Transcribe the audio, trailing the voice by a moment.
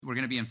We're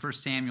going to be in 1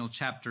 Samuel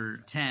chapter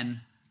 10,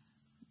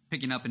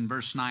 picking up in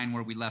verse 9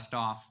 where we left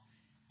off.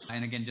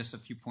 And again, just a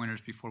few pointers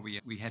before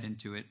we head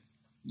into it.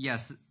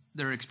 Yes,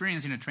 they're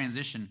experiencing a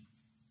transition,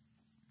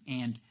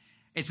 and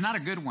it's not a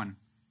good one.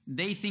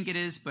 They think it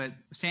is, but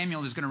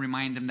Samuel is going to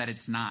remind them that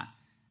it's not.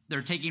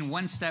 They're taking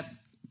one step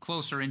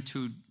closer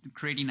into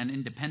creating an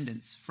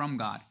independence from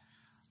God,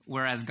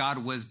 whereas God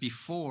was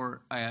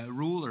before a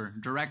ruler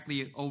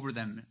directly over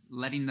them,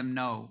 letting them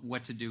know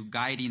what to do,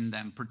 guiding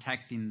them,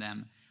 protecting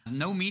them.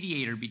 No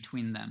mediator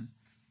between them,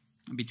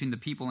 between the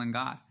people and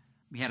God.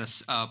 We had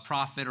a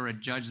prophet or a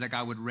judge that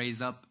God would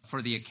raise up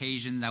for the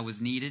occasion that was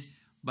needed.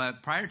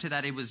 But prior to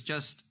that, it was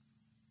just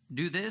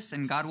do this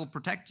and God will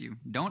protect you.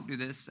 Don't do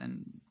this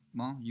and,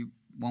 well, you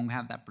won't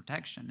have that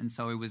protection. And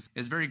so it was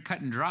very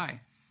cut and dry.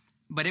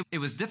 But it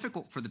was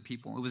difficult for the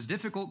people. It was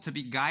difficult to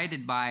be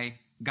guided by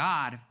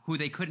God who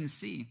they couldn't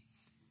see,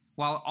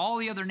 while all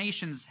the other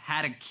nations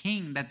had a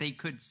king that they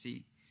could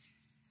see.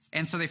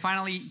 And so they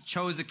finally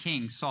chose a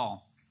king,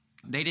 Saul.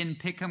 They didn't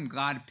pick him,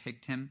 God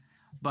picked him.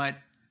 But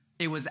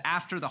it was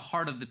after the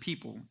heart of the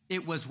people.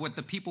 It was what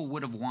the people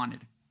would have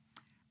wanted.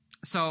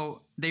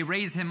 So they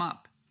raise him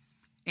up,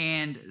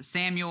 and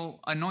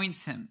Samuel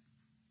anoints him,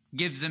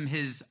 gives him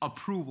his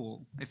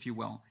approval, if you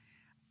will,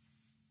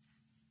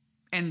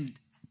 and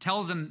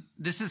tells him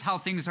this is how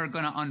things are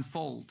going to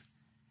unfold.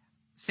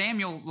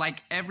 Samuel,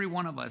 like every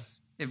one of us,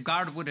 if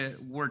God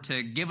were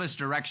to give us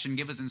direction,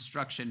 give us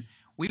instruction,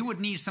 we would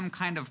need some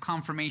kind of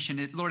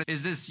confirmation. Lord,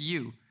 is this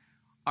you?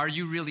 Are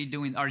you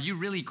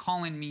really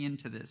calling me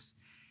into this?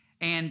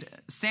 And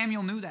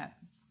Samuel knew that.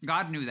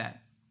 God knew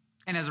that.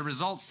 And as a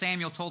result,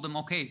 Samuel told him,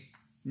 okay,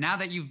 now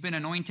that you've been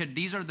anointed,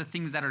 these are the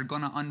things that are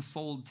going to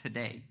unfold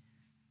today.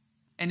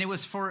 And it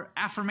was for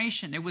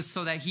affirmation. It was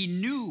so that he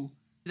knew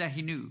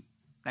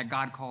that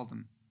God called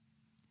him.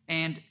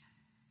 And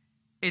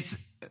it's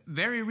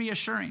very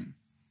reassuring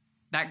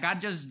that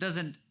God just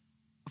doesn't,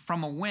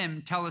 from a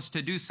whim, tell us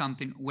to do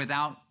something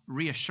without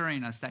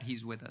reassuring us that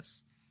he's with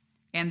us.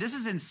 And this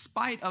is in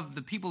spite of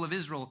the people of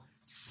Israel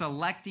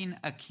selecting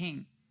a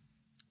king,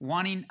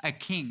 wanting a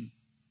king,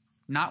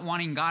 not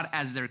wanting God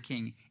as their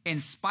king. In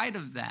spite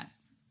of that,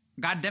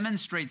 God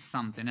demonstrates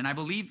something. And I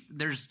believe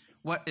there's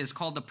what is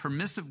called the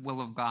permissive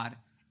will of God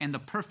and the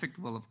perfect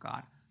will of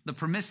God. The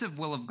permissive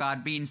will of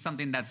God being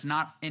something that's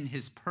not in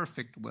his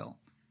perfect will,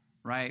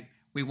 right?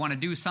 We want to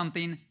do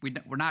something.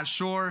 We're not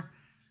sure.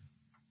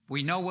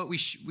 We know what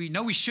we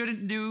know we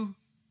shouldn't do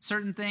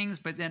certain things,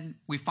 but then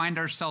we find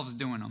ourselves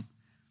doing them.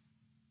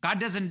 God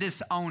doesn't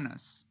disown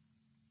us.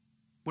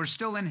 We're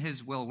still in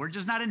his will. We're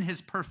just not in his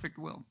perfect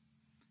will.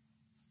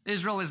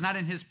 Israel is not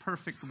in his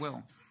perfect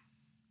will.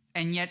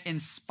 And yet, in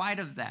spite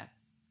of that,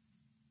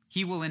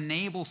 he will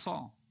enable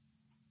Saul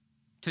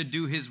to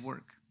do his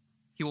work.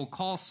 He will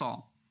call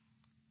Saul.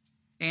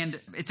 And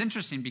it's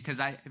interesting because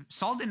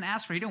Saul didn't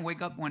ask for it. He didn't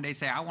wake up one day and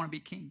say, I want to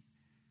be king.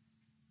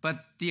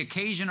 But the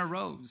occasion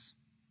arose,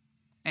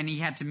 and he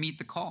had to meet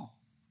the call.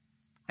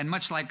 And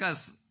much like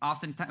us,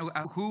 oftentimes,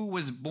 no one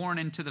was born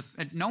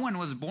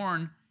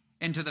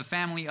into the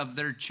family of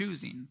their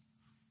choosing.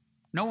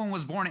 No one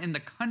was born in the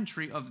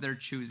country of their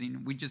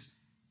choosing.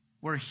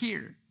 We're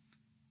here.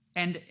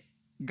 And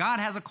God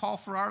has a call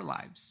for our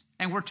lives.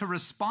 And we're to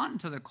respond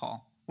to the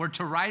call. We're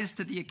to rise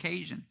to the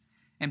occasion.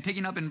 And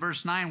picking up in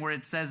verse 9 where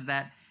it says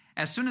that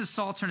as soon as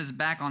Saul turned his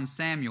back on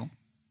Samuel,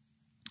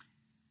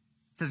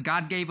 it says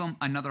God gave him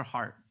another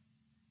heart.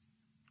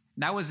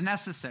 That was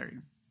necessary.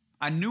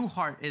 A new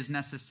heart is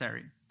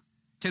necessary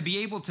to be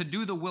able to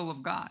do the will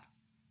of God.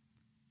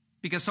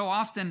 Because so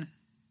often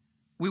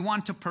we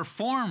want to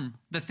perform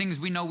the things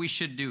we know we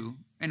should do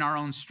in our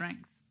own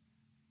strength.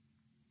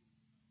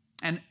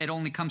 And it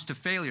only comes to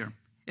failure.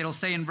 It'll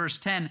say in verse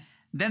 10,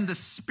 then the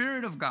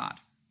Spirit of God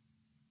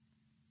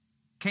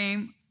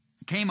came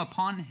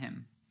upon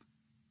him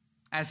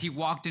as he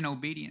walked in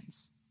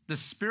obedience. The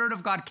Spirit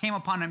of God came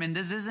upon him, and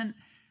this isn't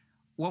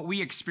what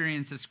we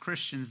experience as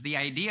Christians. The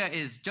idea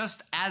is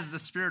just as the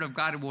Spirit of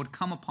God would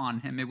come upon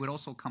him, it would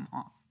also come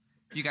off.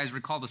 You guys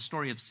recall the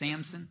story of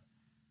Samson?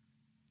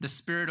 The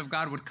Spirit of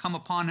God would come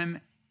upon him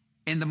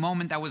in the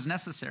moment that was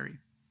necessary.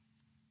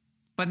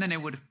 But then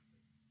it would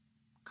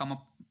come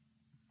up.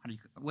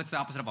 What's the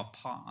opposite of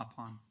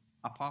upon?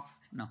 Off?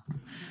 No.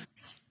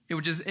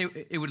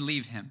 It would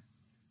leave him.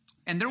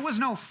 And there was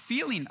no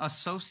feeling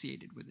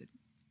associated with it.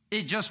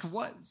 It just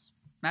was.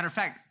 Matter of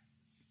fact,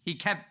 he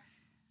kept,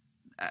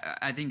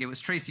 I think it was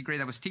Tracy Gray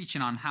that was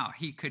teaching on how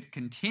he could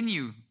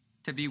continue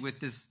to be with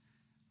this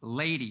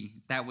lady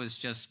that was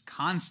just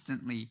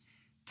constantly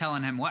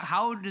telling him,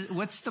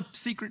 what's the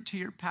secret to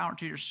your power,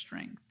 to your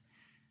strength?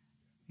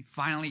 He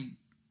finally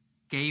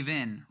gave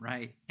in,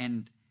 right?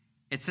 And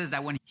it says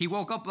that when he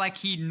woke up like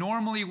he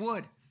normally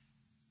would,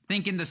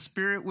 thinking the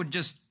Spirit would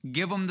just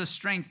give him the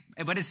strength.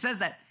 But it says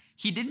that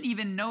he didn't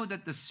even know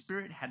that the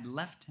Spirit had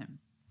left him.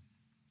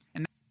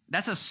 And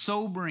that's a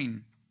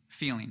sobering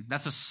feeling.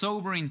 That's a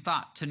sobering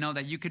thought to know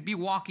that you could be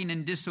walking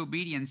in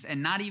disobedience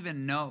and not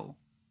even know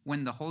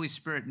when the Holy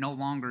Spirit no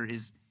longer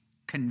is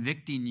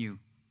convicting you.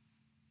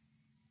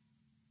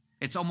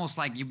 It's almost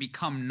like you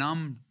become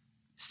numb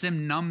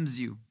Sin numbs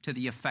you to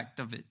the effect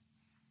of it.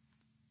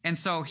 And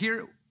so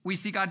here we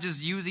see God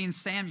just using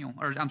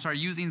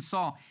using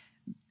Saul,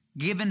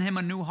 giving him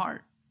a new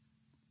heart,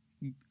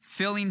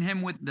 filling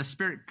him with the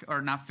Spirit,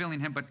 or not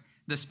filling him, but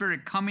the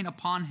Spirit coming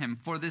upon him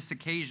for this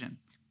occasion.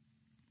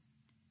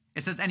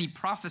 It says, and he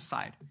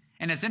prophesied.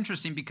 And it's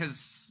interesting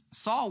because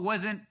Saul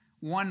wasn't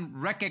one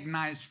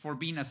recognized for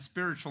being a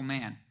spiritual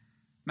man.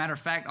 Matter of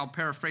fact, I'll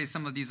paraphrase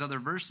some of these other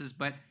verses,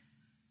 but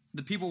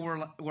the people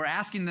were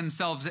asking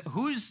themselves,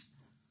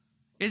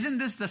 isn't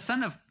this the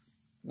son of,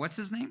 what's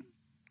his name?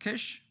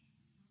 Kish?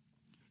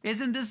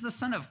 Isn't this the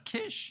son of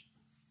Kish?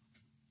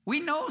 We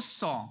know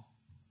Saul.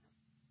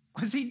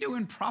 What's he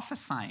doing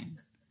prophesying?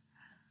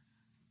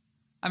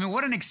 I mean,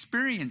 what an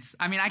experience.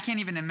 I mean, I can't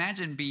even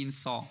imagine being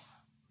Saul.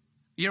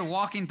 You're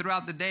walking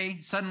throughout the day.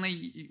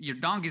 Suddenly, your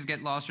donkeys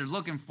get lost. You're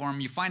looking for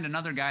them. You find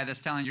another guy that's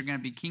telling you you're going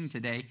to be king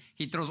today.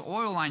 He throws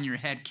oil on your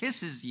head,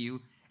 kisses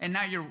you, and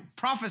now you're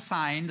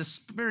prophesying. The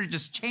Spirit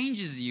just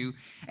changes you,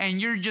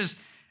 and you're just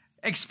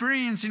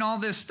experiencing all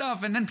this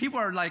stuff. And then people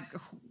are like,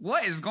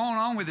 what is going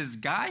on with this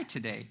guy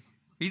today?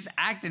 He's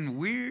acting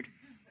weird.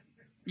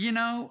 You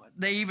know,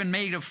 they even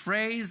made a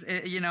phrase,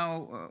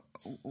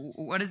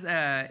 what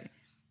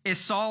is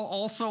Saul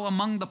also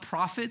among the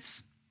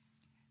prophets?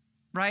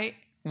 Right?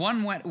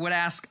 One would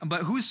ask,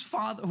 but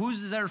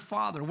who's their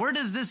father? Where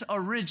does this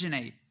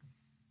originate?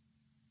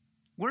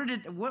 Where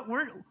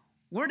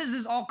does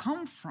this all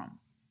come from?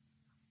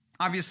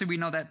 Obviously, we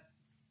know that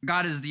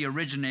God is the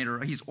originator.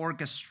 He's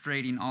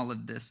orchestrating all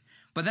of this.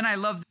 But then I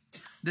love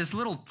this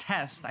little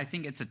test. I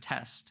think it's a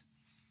test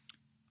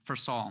for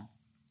Saul.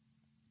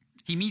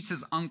 He meets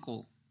his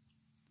uncle.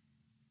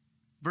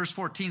 Verse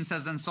 14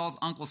 says, then Saul's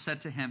uncle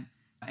said to him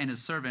and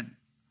his servant,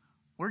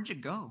 where'd you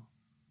go?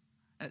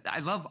 I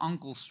love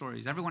uncle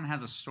stories. Everyone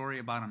has a story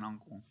about an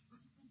uncle.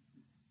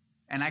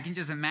 And I can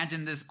just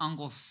imagine this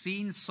uncle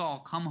seeing Saul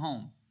come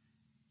home.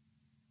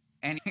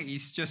 And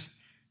he's just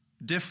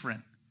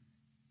different.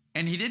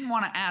 And he didn't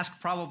want to ask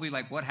probably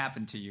like, what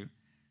happened to you?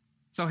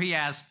 So he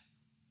asked,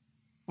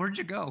 where'd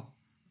you go?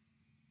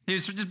 He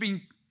was just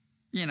being,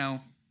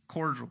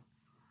 cordial.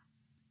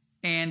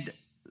 And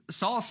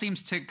Saul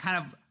seems to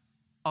kind of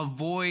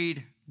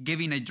avoid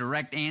giving a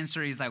direct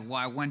answer. He's like, well,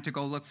 I went to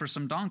go look for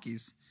some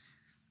donkeys.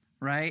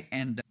 Right?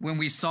 And when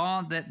we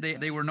saw that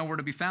they were nowhere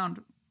to be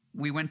found,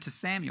 we went to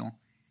Samuel.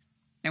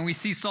 And we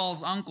see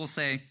Saul's uncle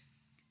say,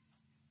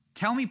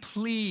 tell me,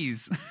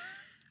 please,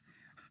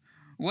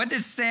 what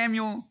did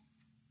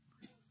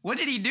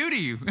he do to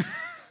you?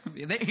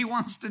 He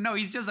wants to know.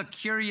 He's just a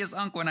curious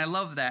uncle, and I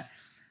love that.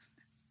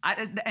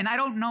 And I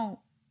don't know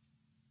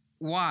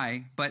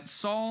why, but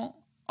Saul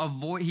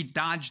he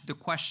dodged the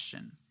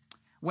question.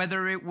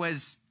 Whether it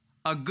was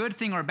a good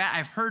thing or bad,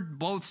 I've heard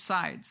both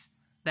sides.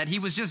 That he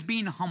was just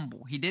being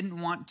humble. He didn't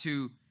want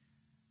to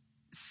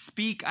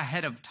speak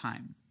ahead of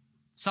time.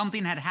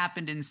 Something had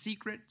happened in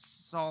secret.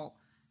 Saul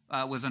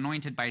was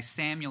anointed by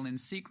Samuel in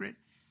secret.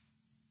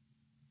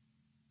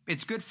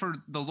 It's good for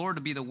the Lord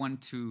to be the one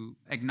to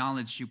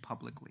acknowledge you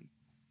publicly.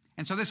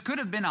 And so this could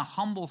have been a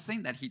humble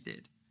thing that he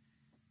did.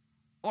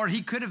 Or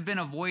he could have been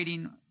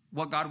avoiding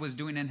what God was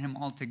doing in him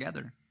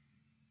altogether.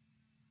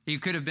 He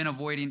could have been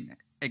avoiding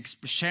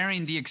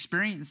sharing the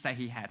experience that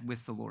he had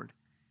with the Lord.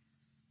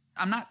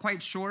 I'm not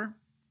quite sure,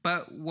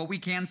 but what we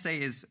can say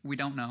is we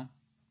don't know,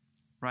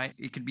 right?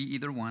 It could be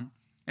either one.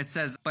 It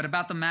says, but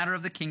about the matter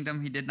of the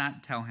kingdom, he did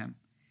not tell him.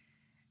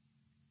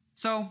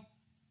 So,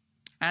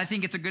 I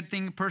think it's a good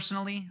thing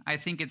personally. I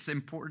think it's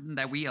important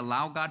that we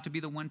allow God to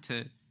be the one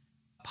to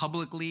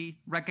publicly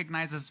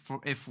recognize us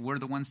if we're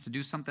the ones to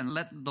do something.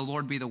 Let the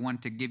Lord be the one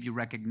to give you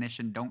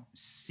recognition. Don't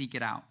seek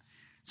it out.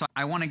 So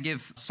I want to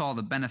give Saul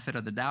the benefit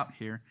of the doubt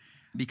here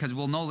because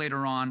we'll know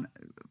later on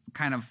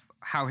kind of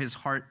how his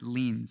heart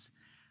leans.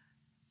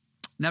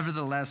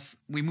 Nevertheless,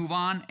 we move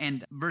on,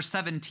 and verse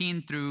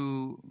 17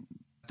 through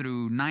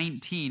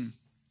 19,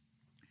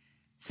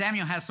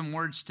 Samuel has some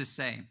words to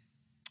say.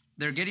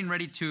 They're getting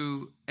ready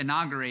to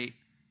inaugurate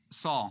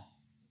Saul.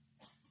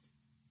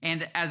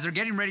 And as they're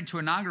getting ready to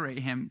inaugurate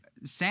him,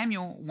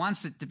 Samuel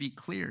wants it to be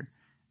clear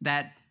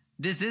that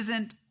this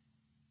isn't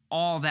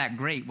all that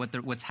great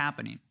what's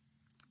happening.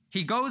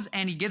 He goes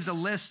and he gives a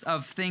list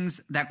of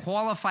things that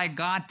qualify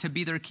God to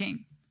be their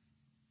king.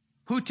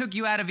 Who took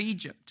you out of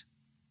Egypt?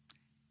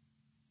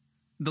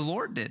 The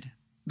Lord did.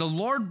 The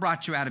Lord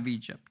brought you out of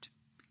Egypt.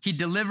 He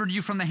delivered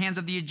you from the hands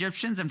of the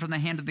Egyptians and from the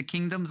hand of the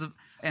kingdoms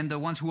and the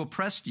ones who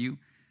oppressed you.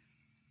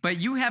 But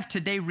you have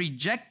today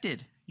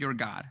rejected your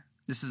God.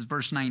 This is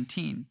verse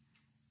 19.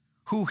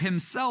 Who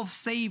himself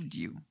saved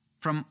you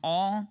from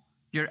all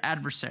your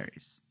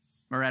adversaries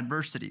or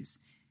adversities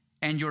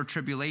and your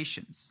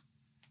tribulations.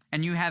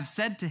 And you have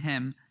said to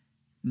him,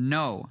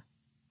 no,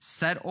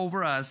 set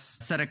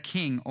a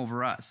king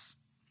over us.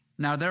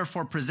 Now,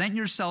 therefore, present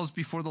yourselves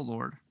before the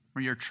Lord,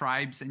 or your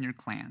tribes and your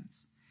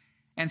clans.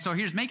 And so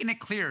here's making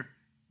it clear,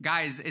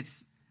 guys,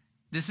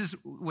 this is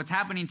what's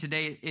happening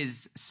today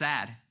is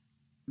sad.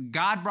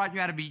 God brought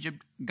you out of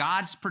Egypt.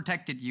 God's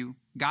protected you.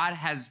 God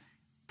has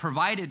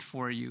provided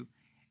for you,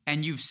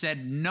 and you've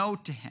said no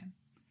to him.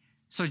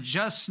 So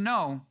just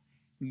know,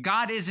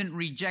 God isn't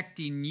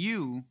rejecting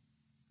you,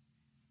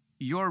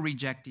 you're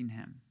rejecting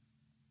him.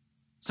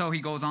 So he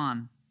goes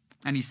on,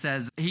 and he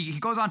says, he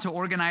goes on to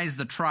organize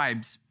the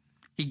tribes.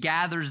 He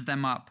gathers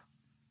them up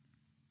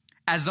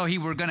as though he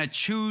were going to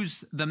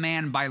choose the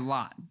man by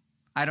lot.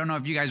 I don't know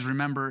if you guys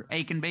remember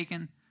Achan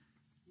Bacon,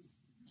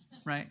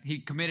 right? He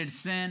committed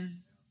sin.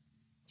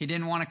 He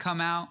didn't want to come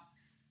out.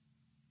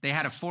 They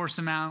had to force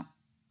him out.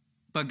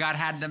 But God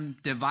had them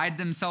divide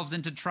themselves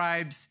into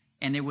tribes,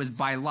 and it was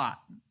by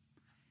lot.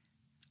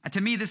 To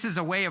me, this is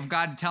a way of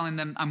God telling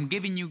them, I'm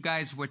giving you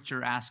guys what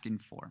you're asking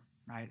for,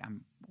 right?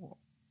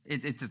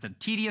 It's a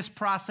tedious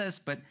process,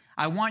 but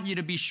I want you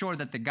to be sure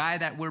that the guy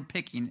that we're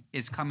picking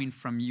is coming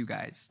from you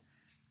guys.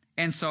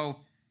 And so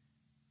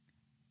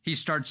he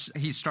starts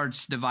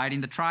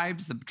dividing the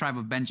tribes. The tribe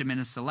of Benjamin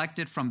is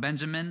selected. From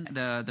Benjamin,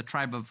 the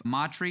tribe of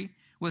Matri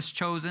was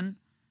chosen.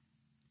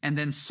 And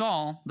then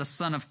Saul, the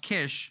son of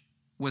Kish,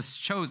 was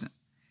chosen.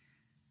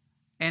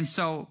 And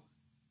so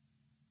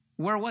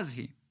where was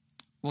he?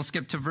 We'll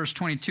skip to verse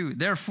 22.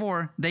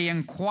 Therefore, they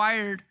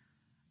inquired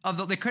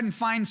they couldn't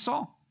find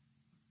Saul.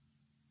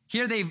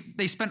 Here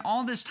they spent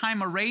all this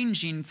time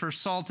arranging for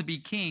Saul to be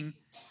king.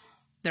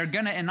 They're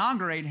going to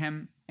inaugurate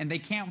him, and they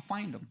can't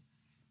find him.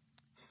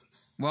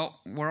 Well,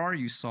 where are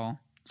you, Saul?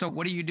 So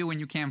what do you do when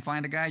you can't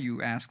find a guy?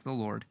 You ask the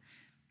Lord.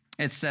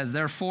 It says,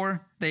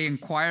 therefore, they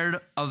inquired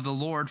of the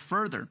Lord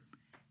further.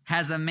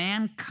 Has the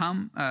man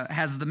come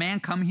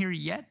here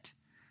yet?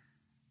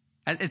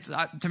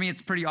 To me,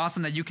 it's pretty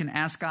awesome that you can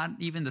ask God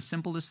even the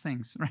simplest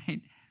things,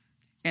 right?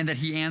 And that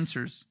he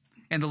answers.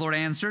 And the Lord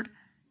answered,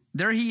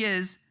 there he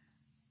is,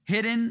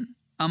 hidden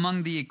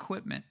among the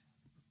equipment.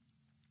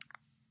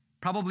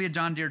 Probably a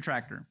John Deere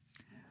tractor.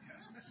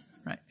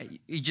 Right?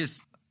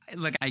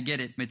 Look, I get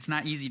it. It's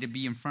not easy to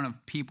be in front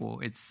of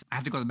people. I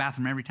have to go to the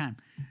bathroom every time,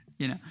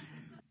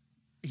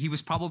 He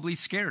was probably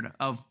scared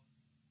of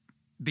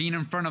being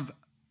in front of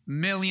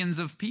millions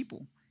of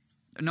people,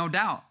 no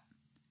doubt.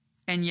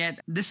 And yet,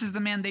 this is the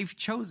man they've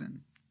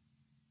chosen.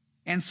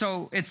 And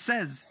so it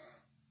says,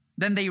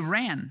 then they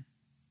ran.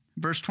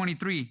 Verse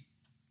 23.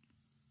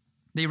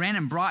 They ran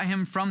and brought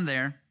him from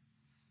there.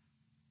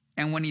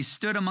 And when he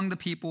stood among the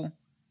people,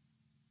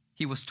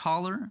 he was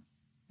taller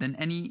than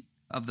any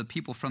of the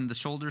people from the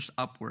shoulders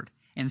upward.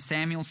 And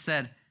Samuel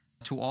said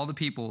to all the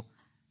people,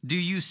 do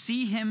you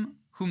see him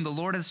whom the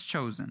Lord has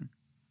chosen?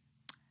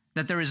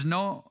 That there is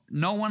no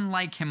one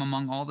like him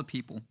among all the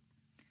people.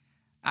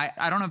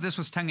 I don't know if this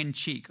was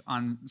tongue-in-cheek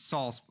on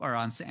Saul's or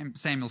on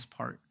Samuel's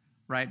part,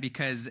 right?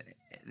 Because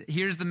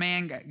here's the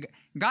man.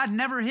 God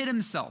never hid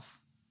himself.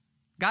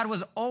 God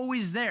was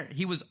always there.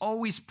 He was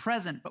always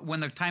present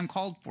when the time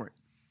called for it.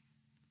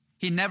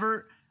 He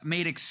never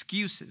made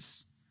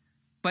excuses.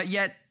 But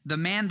yet, the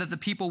man that the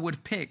people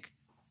would pick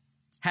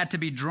had to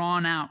be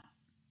drawn out.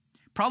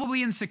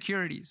 Probably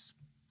insecurities,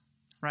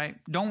 right?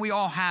 Don't we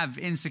all have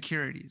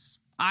insecurities?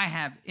 I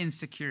have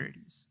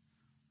insecurities,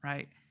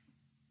 right?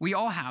 We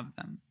all have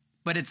them.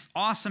 But it's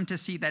awesome to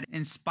see that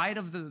in spite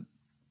of the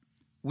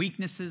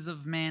weaknesses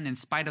of man, in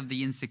spite of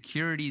the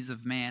insecurities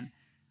of man,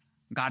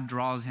 God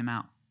draws him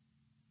out.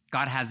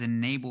 God has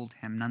enabled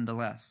him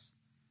nonetheless.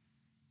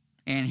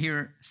 And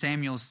here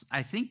Samuel's,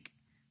 I think,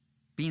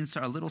 being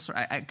a little,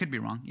 I could be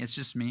wrong. It's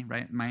just me,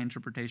 right? My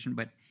interpretation.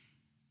 But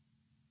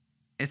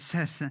it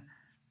says,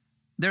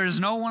 there is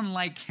no one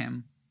like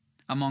him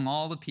among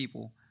all the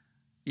people.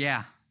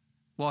 Yeah.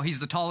 Well, he's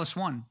the tallest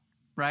one,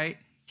 right?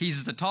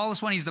 He's the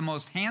tallest one. He's the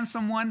most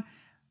handsome one.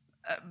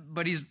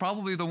 But he's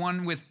probably the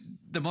one with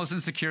the most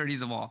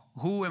insecurities of all.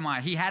 Who am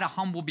I? He had a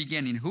humble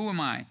beginning. Who am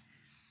I?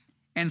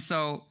 And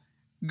so,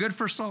 good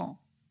for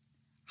Saul.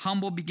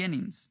 Humble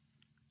beginnings.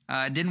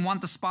 Didn't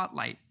want the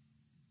spotlight.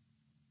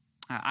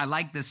 I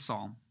like this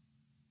Saul.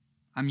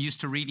 I'm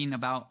used to reading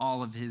about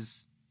all of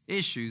his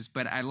issues,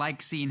 but I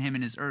like seeing him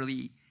in his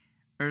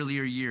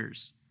earlier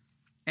years.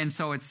 And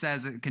so it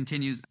says, it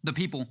continues, the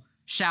people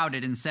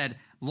shouted and said,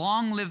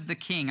 long live the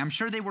king. I'm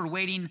sure they were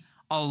waiting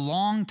a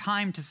long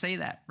time to say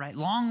that, right?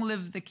 Long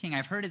live the king.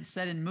 I've heard it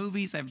said in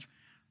movies. I've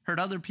heard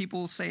other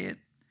people say it,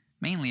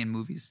 mainly in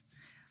movies.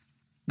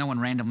 No one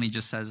randomly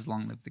just says,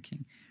 long live the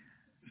king.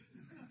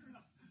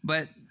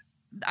 But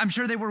I'm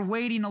sure they were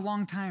waiting a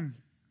long time,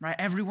 right?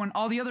 Everyone,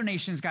 all the other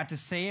nations got to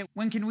say it.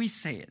 When can we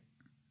say it?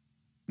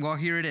 Well,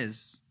 here it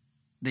is.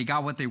 They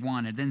got what they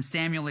wanted. Then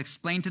Samuel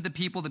explained to the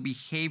people the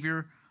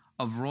behavior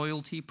of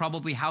royalty,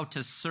 probably how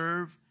to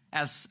serve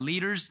as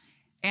leaders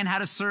and how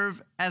to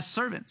serve as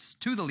servants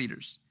to the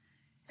leaders,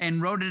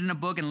 and wrote it in a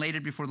book and laid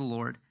it before the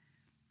Lord.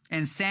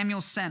 And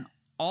Samuel sent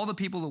all the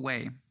people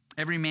away,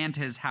 every man to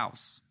his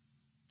house.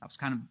 That was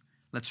kind of,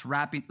 let's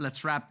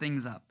wrap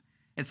things up.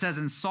 It says,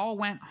 and Saul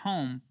went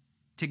home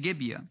to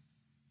Gibeah.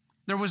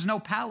 There was no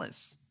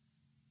palace,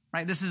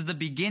 right? This is the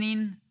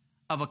beginning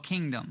of a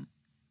kingdom.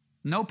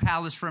 No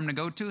palace for him to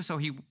go to, so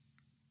he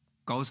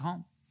goes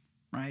home,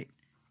 right?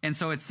 And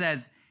so it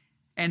says,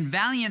 and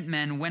valiant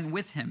men went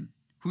with him,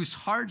 whose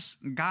hearts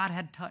God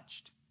had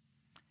touched.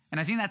 And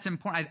I think that's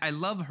important. I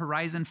love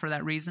Horizon for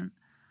that reason.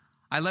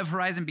 I love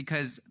Horizon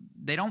because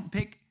they don't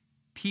pick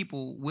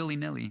people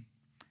willy-nilly.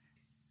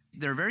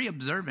 They're very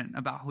observant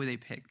about who they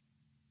pick.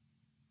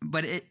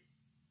 But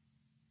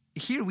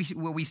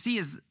what we see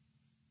is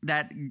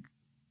that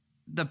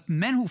the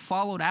men who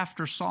followed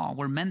after Saul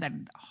were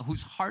men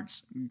whose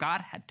hearts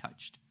God had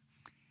touched.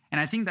 And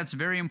I think that's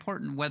very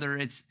important, whether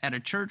it's at a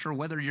church or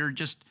whether you're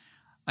just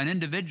an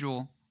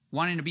individual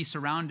wanting to be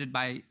surrounded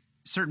by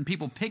certain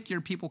people. Pick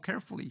your people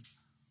carefully.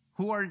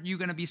 Who are you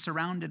going to be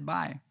surrounded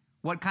by?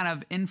 What kind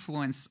of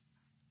influence?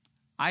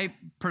 I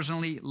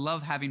personally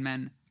love having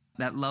men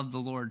that love the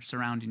Lord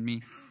surrounding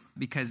me,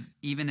 because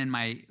even in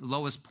my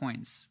lowest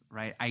points,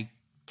 right, I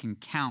can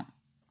count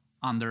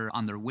on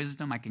their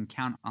wisdom. I can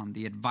count on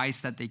the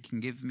advice that they can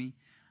give me.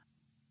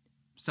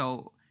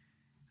 So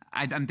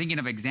I'm thinking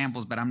of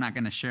examples, but I'm not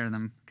going to share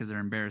them because they're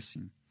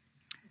embarrassing.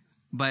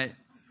 But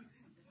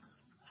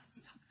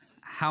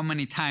how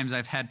many times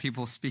I've had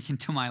people speak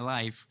into my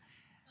life.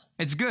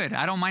 It's good.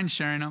 I don't mind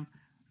sharing them,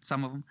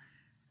 some of them.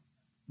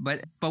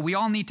 But we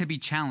all need to be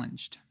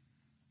challenged.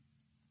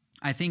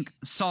 I think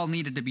Saul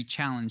needed to be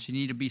challenged. He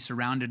needed to be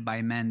surrounded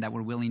by men that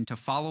were willing to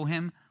follow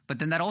him. But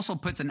then that also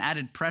puts an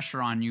added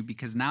pressure on you,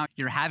 because now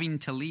you're having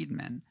to lead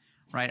men,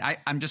 right?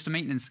 I'm just a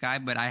maintenance guy,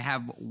 but I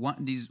have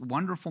these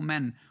wonderful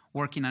men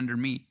working under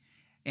me,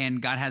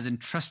 and God has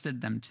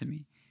entrusted them to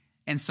me.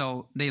 And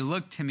so they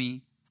look to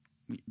me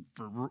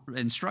for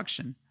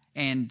instruction.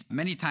 And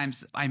many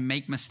times I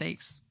make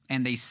mistakes,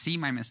 and they see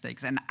my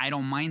mistakes, and I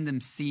don't mind them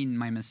seeing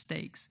my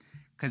mistakes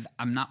because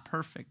I'm not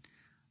perfect.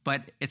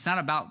 But it's not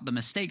about the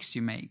mistakes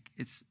you make.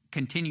 It's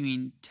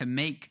continuing to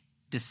make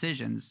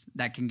decisions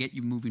that can get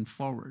you moving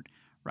forward,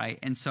 right?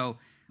 And so,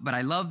 but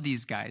I love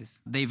these guys.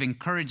 They've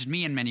encouraged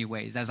me in many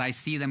ways as I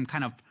see them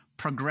kind of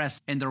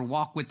progress in their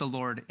walk with the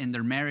Lord, in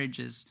their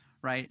marriages,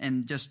 right?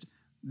 And just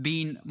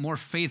being more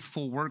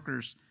faithful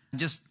workers,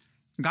 just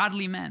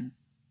godly men.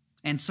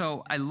 And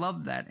so I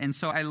love that. And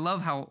so I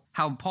love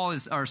how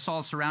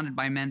Saul's surrounded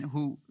by men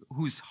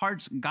whose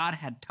hearts God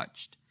had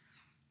touched.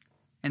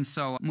 And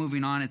so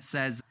moving on, it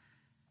says,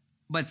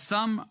 but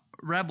some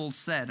rebels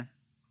said,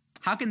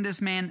 how can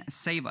this man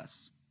save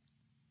us?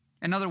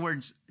 In other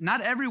words,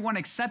 not everyone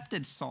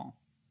accepted Saul.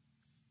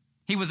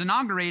 He was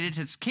inaugurated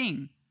as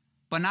king,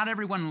 but not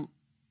everyone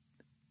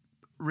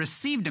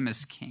received him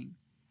as king.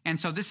 And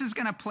so this is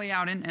going to play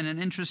out in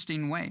an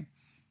interesting way.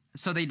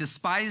 So they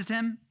despised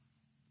him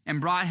and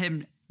brought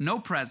him no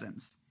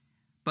presents.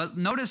 But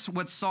notice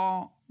what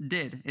Saul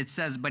did. It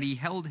says, but he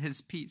held his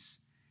peace.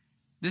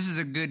 This is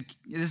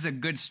a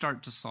good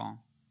start to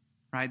Saul,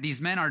 right? These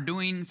men are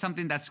doing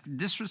something that's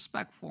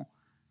disrespectful.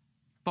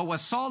 But what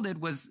Saul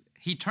did was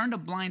he turned a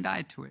blind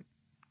eye to it.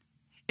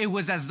 It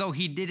was as though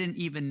he didn't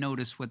even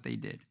notice what they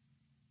did.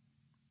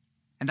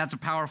 And that's a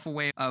powerful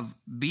way of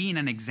being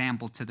an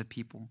example to the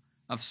people,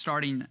 of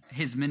starting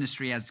his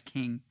ministry as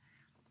king.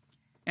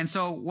 And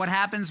so what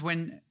happens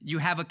when you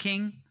have a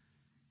king?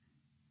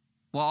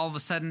 Well, all of a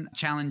sudden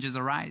challenges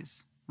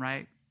arise,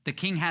 right? The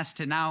king has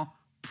to now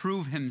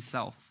prove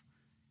himself.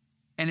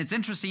 And it's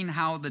interesting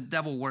how the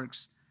devil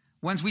works.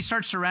 Once we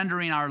start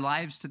surrendering our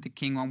lives to the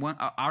king,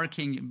 our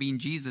king being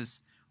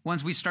Jesus,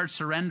 once we start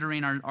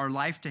surrendering our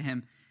life to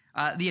him,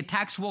 the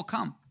attacks will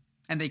come.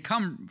 And they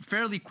come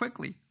fairly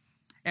quickly.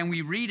 And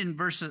we read in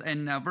verse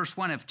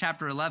 1 of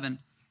chapter 11,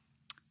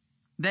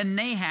 then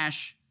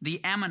Nahash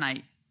the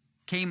Ammonite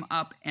came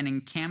up and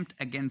encamped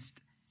against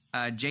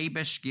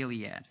Jabesh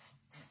Gilead.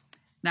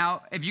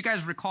 Now, if you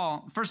guys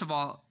recall, first of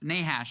all,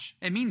 Nahash,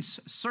 it means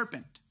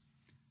serpent,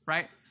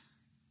 right?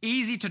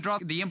 Easy to draw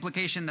the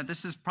implication that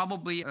this is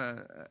probably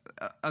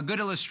a good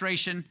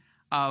illustration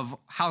of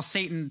how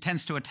Satan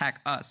tends to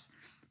attack us.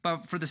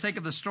 But for the sake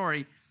of the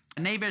story,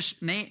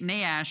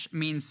 Nahash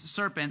means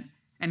serpent,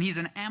 and he's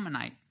an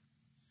Ammonite.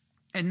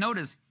 And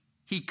notice,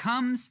 he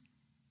comes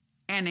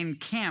and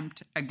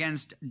encamped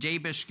against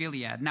Jabesh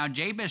Gilead. Now,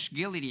 Jabesh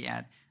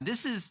Gilead,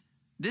 this is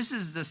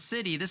the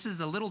city, this is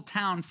the little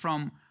town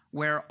from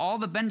where all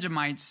the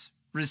Benjamites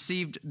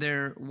received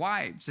their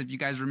wives. If you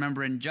guys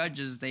remember in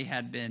Judges, they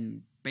had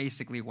been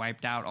basically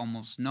wiped out.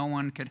 Almost no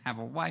one could have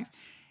a wife,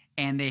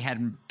 and they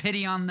had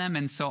pity on them.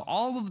 And so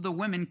all of the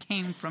women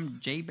came from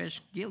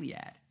Jabesh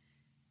Gilead.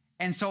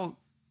 And so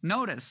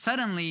notice,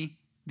 suddenly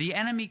the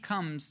enemy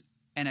comes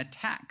and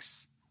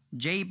attacks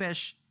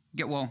Jabesh,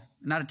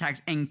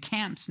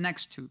 encamps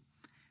next to.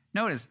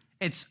 Notice,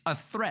 it's a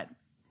threat,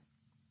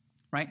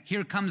 right?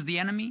 Here comes the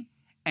enemy,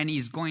 and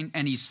he's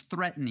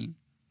threatening.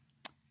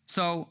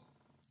 So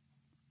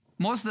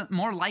more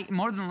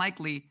than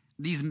likely,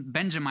 these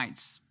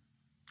Benjamites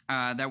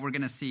that we're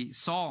going to see,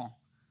 Saul,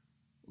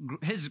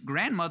 his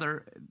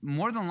grandmother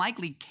more than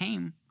likely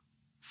came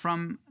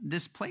from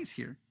this place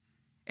here.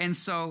 And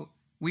so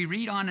we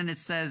read on, and it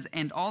says,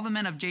 and all the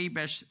men of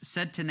Jabesh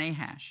said to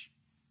Nahash,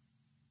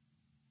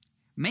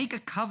 make a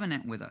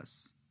covenant with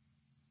us,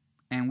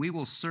 and we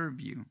will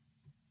serve you.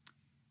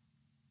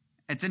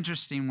 It's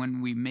interesting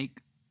when we make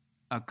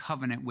a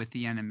covenant with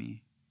the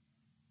enemy.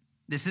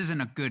 This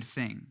isn't a good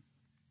thing.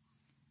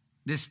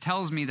 This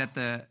tells me that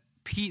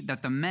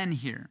the men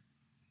here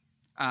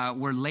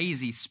were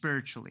lazy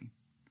spiritually.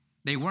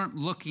 They weren't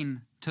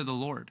looking to the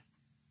Lord.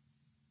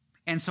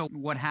 And so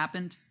what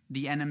happened?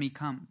 The enemy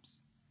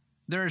comes.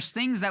 There's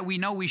things that we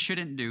know we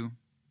shouldn't do,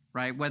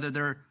 right? Whether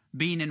they're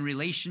being in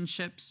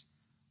relationships,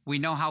 we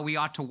know how we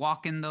ought to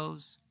walk in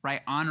those,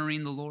 right?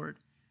 Honoring the Lord.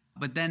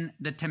 But then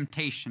the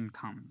temptation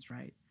comes,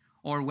 right?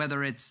 Or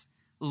whether it's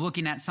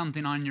looking at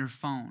something on your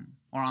phone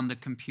or on the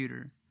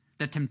computer,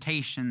 the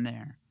temptation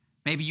there.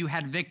 Maybe you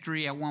had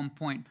victory at one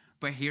point,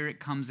 but here it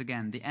comes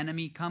again. The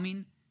enemy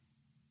coming,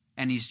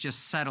 and he's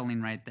just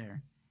settling right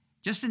there.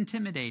 Just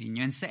intimidating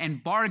you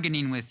and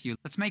bargaining with you.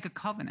 Let's make a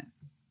covenant.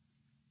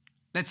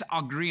 Let's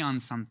agree on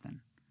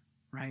something,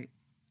 right?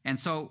 And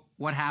so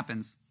what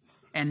happens?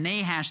 And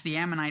Nahash the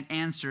Ammonite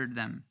answered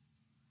them,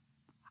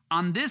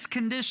 on this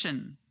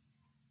condition,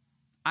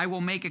 I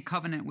will make a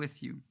covenant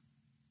with you,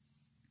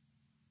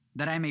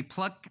 that I may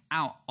pluck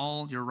out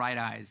all your right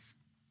eyes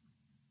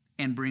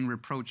and bring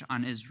reproach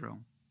on Israel.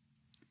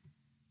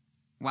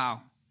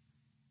 Wow.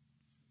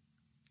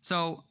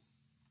 So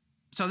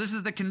this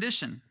is the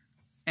condition.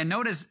 And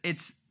notice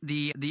it's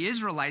the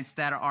Israelites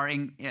that are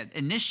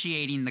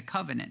initiating the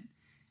covenant.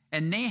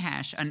 And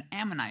Nahash, an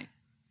Ammonite.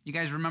 You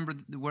guys remember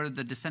where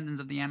the descendants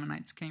of the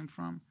Ammonites came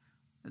from?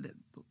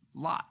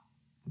 Lot,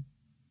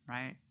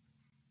 right?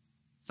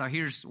 So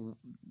here's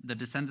the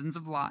descendants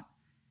of Lot,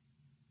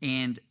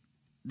 and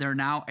they're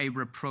now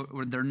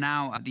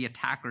the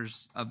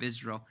attackers of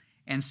Israel.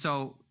 And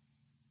so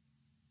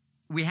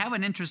we have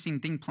an interesting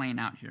thing playing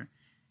out here.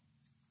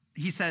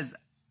 He says,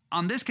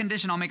 on this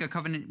condition, I'll make a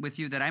covenant with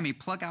you that I may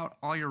pluck out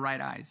all your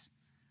right eyes.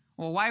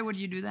 Well, why would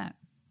you do that?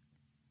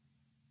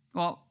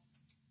 Well,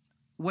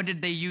 what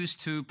did they use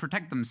to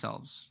protect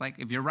themselves? Like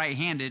if you're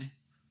right-handed,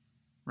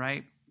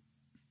 right,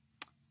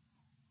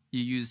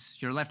 you use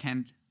your left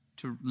hand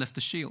to lift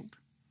the shield.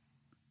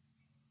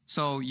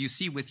 So you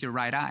see with your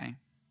right eye.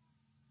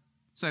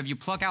 So if you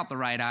pluck out the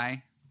right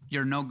eye,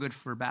 you're no good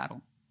for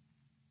battle.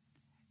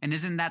 And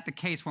isn't that the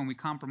case when we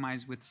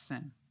compromise with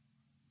sin?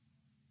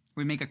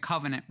 We make a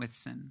covenant with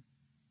sin.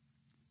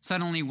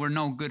 Suddenly we're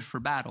no good for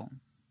battle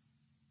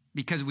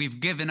because we've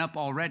given up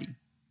already,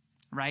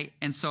 right?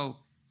 And so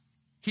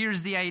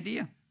here's the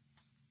idea.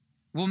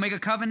 We'll make a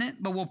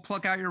covenant, but we'll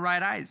pluck out your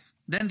right eyes.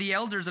 Then the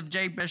elders of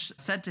Jabesh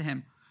said to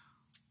him,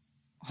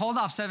 hold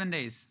off 7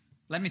 days.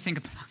 Let me think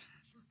about it.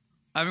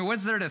 I mean,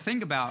 what's there to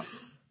think about,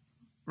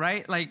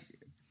 right? Like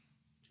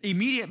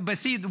immediate. But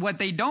see, what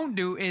they don't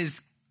do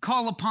is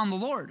call upon the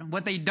Lord.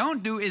 What they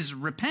don't do is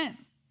repent,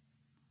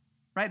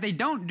 right? They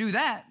don't do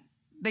that.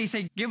 They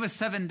say, give us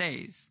 7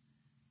 days.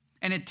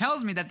 And it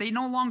tells me that they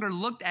no longer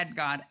looked at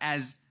God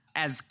as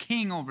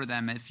king over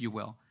them, if you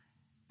will,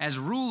 as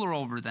ruler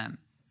over them.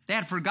 They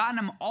had forgotten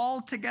him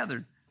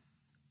altogether.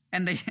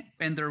 And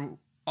their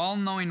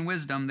all-knowing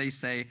wisdom, they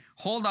say,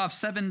 hold off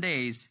 7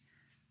 days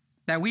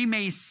that we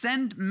may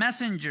send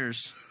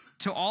messengers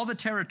to all the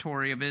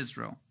territory of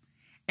Israel.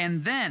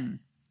 And then,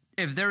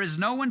 if there is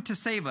no one to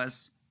save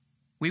us,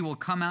 we will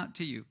come out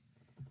to you.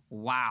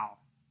 Wow.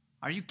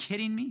 Are you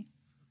kidding me?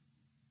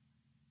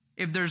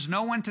 If there's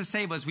no one to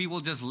save us, we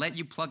will just let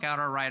you pluck out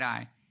our right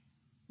eye.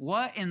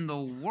 What in the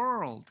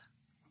world?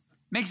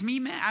 Makes me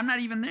mad. I'm not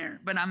even there,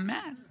 but I'm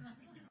mad.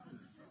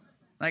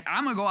 Like,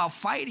 I'm going to go out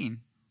fighting.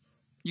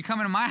 You come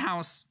into my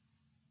house,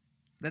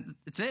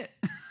 that's it.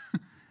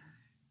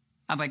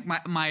 I'm like,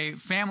 my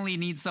family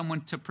needs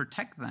someone to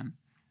protect them,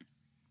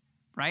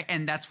 right?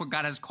 And that's what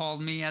God has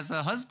called me as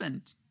a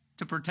husband,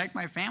 to protect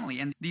my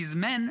family. And these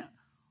men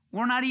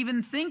were not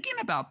even thinking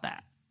about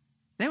that.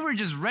 They were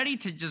just ready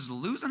to just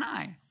lose an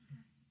eye.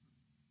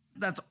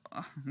 That's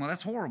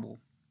horrible.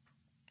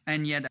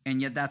 And yet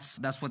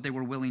that's what they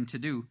were willing to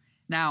do.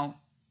 Now,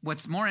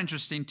 what's more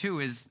interesting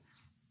too is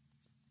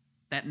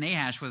that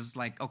Nahash was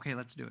like, okay,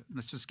 let's do it.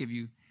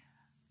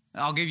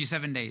 I'll give you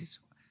 7 days.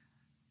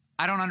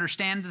 I don't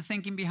understand the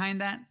thinking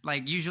behind that.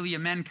 Like usually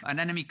an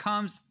enemy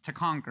comes to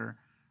conquer.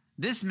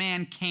 This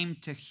man came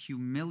to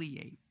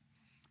humiliate.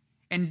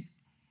 And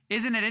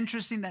isn't it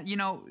interesting that,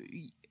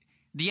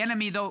 the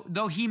enemy,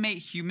 though he may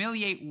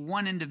humiliate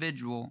one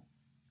individual,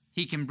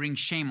 he can bring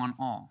shame on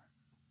all.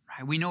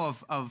 Right? We know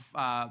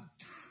of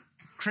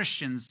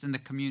Christians in the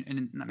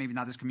community, maybe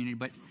not this community,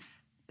 but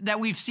that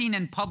we've seen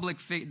in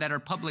that are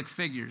public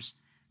figures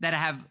that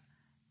have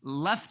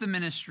left the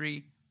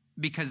ministry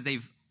because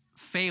they've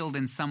failed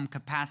in some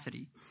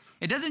capacity.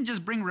 It doesn't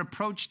just bring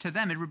reproach to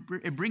them;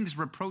 it brings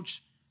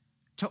reproach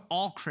to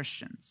all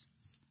Christians,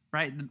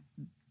 right? The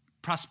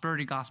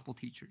prosperity gospel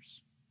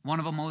teachers. One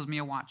of them owes me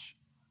a watch.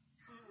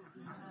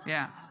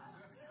 Yeah,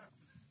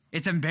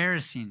 it's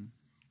embarrassing.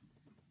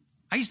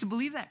 I used to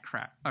believe that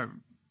crap or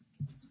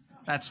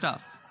that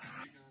stuff.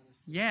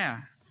 Yeah,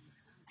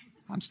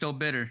 I'm still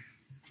bitter.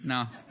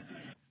 No.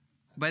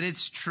 But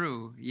it's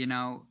true,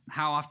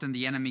 how often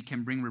the enemy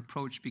can bring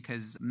reproach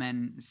because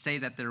men say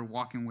that they're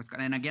walking with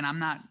God. And again,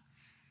 I'm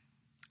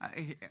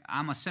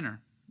a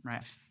sinner,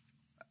 right?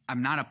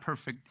 I'm not a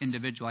perfect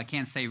individual. I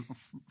can't say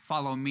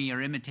follow me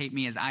or imitate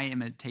me as I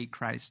imitate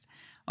Christ.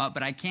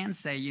 But I can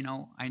say,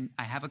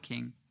 I have a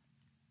king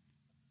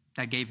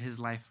that gave his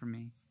life for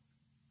me.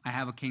 I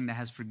have a king that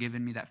has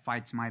forgiven me, that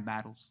fights my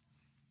battles.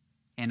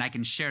 And I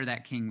can share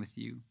that king with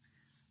you.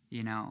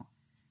 you know,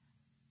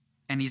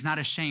 and he's not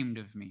ashamed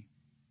of me,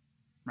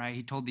 right?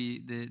 He told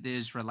the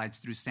Israelites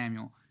through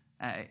Samuel,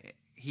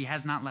 he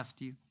has not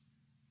left you,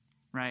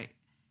 right?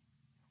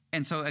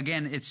 And so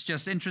again, it's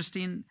just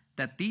interesting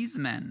that these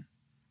men,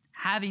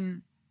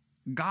 having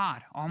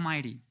God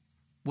Almighty,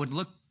 would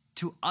look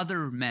to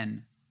other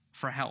men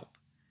for help.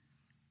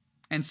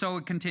 And so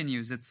it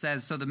continues. It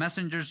says, so the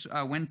messengers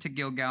went to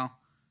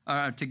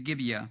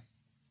Gibeah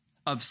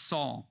of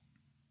Saul,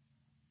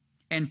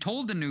 and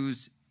told the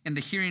news in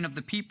the hearing of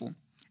the people.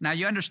 Now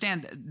you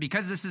understand,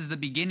 because this is the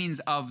beginnings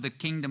of the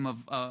kingdom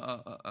of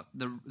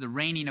the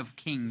reigning of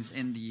kings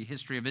in the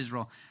history of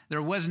Israel,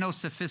 there was no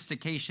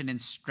sophistication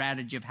and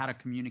strategy of how to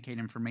communicate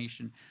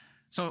information.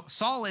 So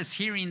Saul is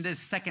hearing this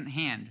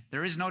secondhand.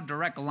 There is no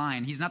direct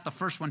line. He's not the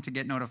first one to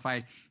get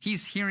notified.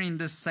 He's hearing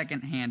this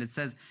secondhand. It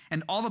says,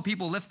 and all the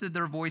people lifted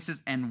their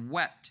voices and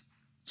wept.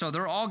 So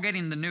they're all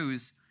getting the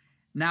news.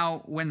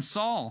 Now when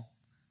Saul,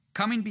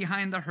 coming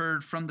behind the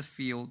herd from the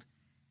field,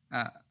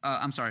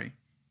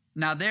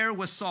 Now there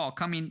was Saul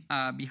coming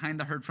behind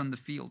the herd from the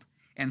field.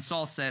 And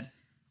Saul said,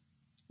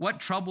 what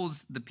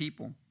troubles the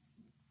people?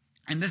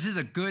 And this is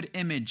a good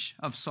image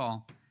of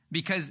Saul,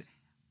 because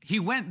he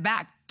went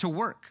back to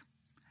work.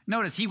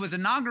 Notice, he was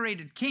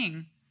inaugurated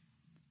king,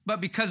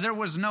 but because there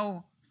was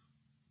no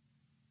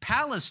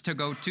palace to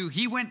go to,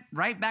 he went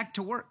right back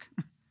to work.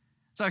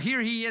 So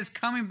here he is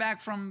coming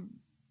back from,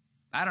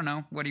 I don't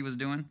know what he was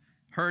doing,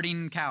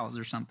 herding cows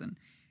or something.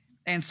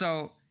 And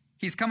so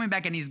he's coming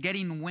back and he's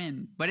getting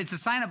wind, but it's a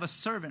sign of a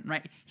servant,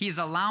 right? He's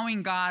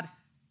allowing God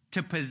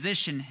to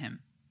position him.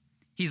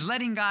 He's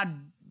letting God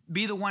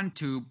be the one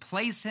to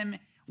place him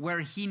where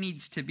he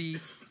needs to be.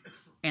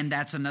 And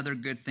that's another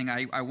good thing.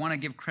 I want to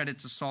give credit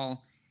to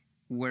Saul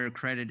where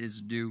credit is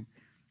due.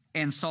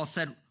 And Saul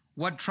said,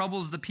 what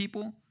troubles the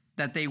people?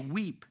 That they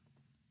weep.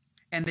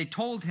 And they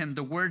told him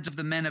the words of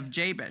the men of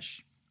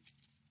Jabesh.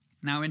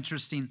 Now,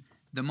 interesting,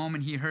 the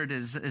moment he heard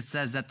it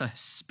says that the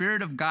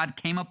Spirit of God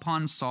came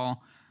upon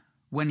Saul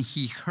when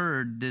he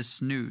heard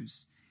this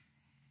news,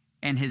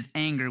 and his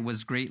anger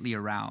was greatly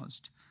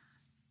aroused.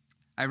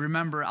 I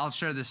remember, I'll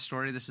share this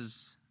story.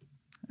 It's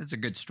a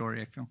good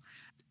story, I feel.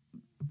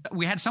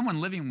 We had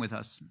someone living with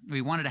us.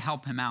 We wanted to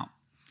help him out.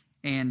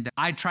 And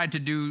I tried to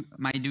do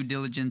my due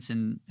diligence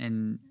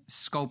in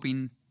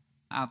scoping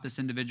out this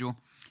individual.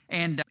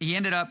 And he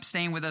ended up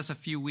staying with us a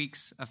few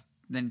weeks,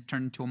 then it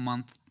turned into a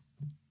month.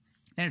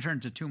 Then it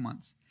turned to 2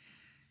 months.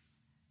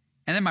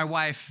 And then my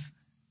wife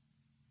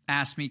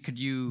asked me, could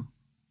you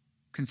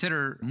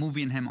consider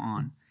moving him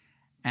on?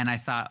 And I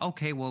thought,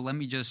 okay, well, let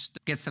me just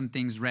get some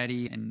things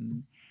ready.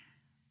 And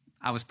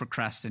I was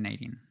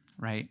procrastinating,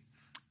 right?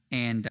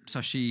 And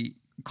so she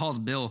calls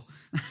Bill,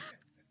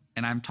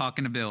 and I'm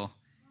talking to Bill.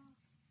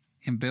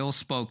 And Bill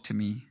spoke to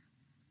me,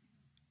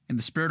 and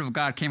the Spirit of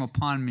God came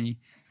upon me,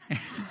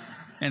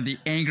 and the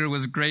anger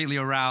was greatly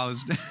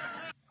aroused.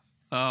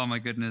 Oh, my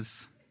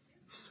goodness.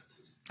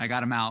 I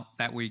got him out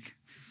that week.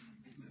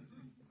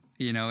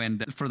 You know,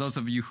 and for those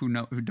of you who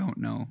don't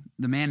know,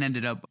 the man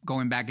ended up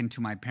going back into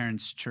my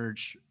parents'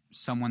 church.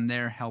 Someone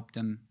there helped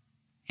him,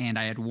 and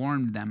I had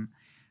warned them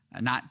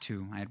not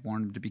to. I had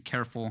warned them to be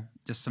careful,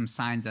 just some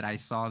signs that I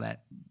saw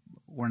that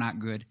were not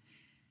good.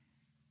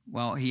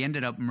 Well, he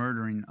ended up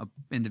murdering an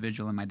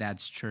individual in my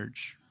dad's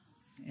church.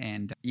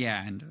 And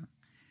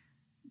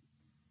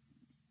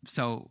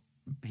so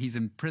he's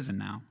in prison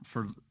now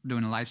for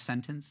doing a life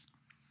sentence.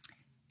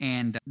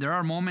 And there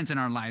are moments in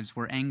our lives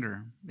where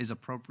anger is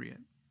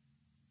appropriate.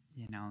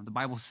 You know, the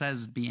Bible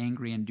says, be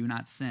angry and do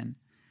not sin.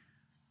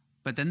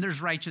 But then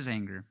there's righteous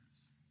anger,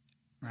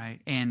 right?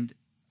 And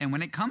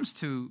when it comes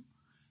to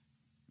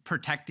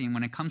protecting,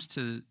 when it comes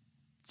to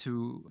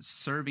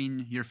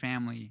serving your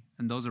family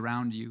and those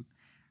around you,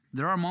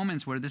 there are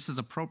moments where this is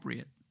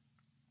appropriate.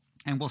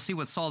 And we'll see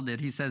what Saul did.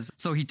 He says,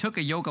 so he took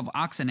a yoke of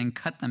oxen and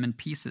cut them in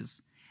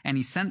pieces. And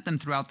he sent them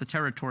throughout the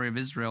territory of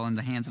Israel in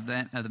the hands of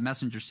the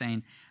messenger,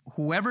 saying,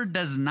 whoever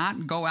does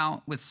not go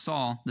out with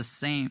Saul, the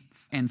same,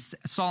 and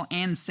Saul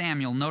and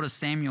Samuel, notice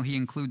Samuel, he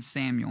includes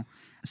Samuel,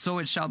 so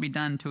it shall be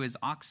done to his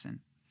oxen.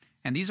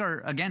 And these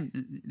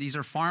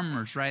are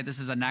farmers, right? This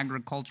is an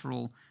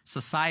agricultural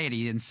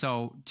society. And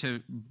so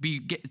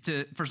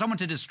for someone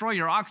to destroy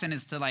your oxen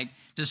is to like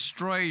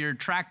destroy your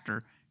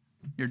tractor,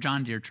 your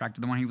John Deere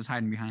tractor, the one he was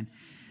hiding behind.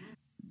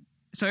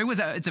 So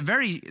it's a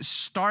very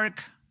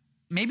stark,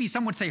 maybe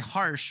some would say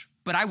harsh,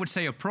 but I would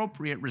say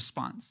appropriate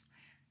response.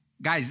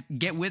 Guys,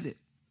 get with it,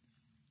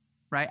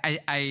 right?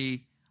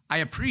 I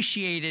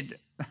appreciated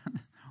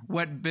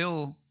what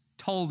Bill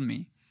told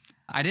me.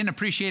 I didn't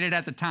appreciate it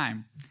at the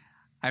time.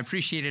 I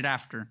appreciate it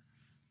after,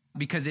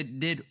 because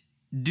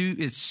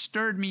it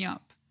stirred me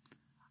up.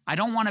 I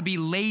don't want to be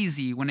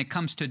lazy when it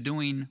comes to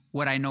doing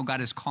what I know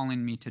God is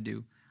calling me to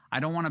do. I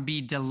don't want to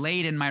be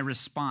delayed in my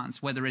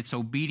response, whether it's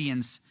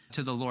obedience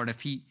to the Lord.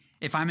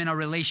 If I'm in a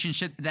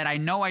relationship that I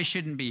know I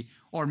shouldn't be,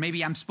 or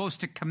maybe I'm supposed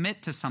to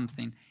commit to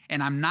something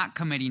and I'm not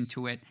committing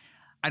to it,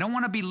 I don't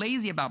want to be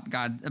lazy about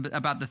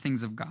the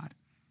things of God.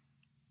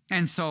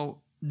 And so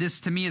this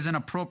to me is an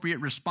appropriate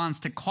response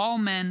to call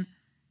men.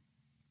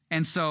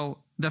 And so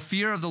the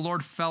fear of the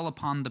Lord fell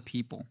upon the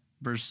people.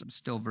 I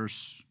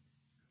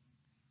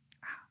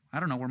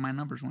don't know where my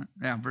numbers went.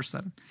 Yeah, verse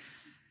 7.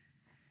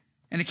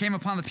 And it came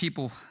upon the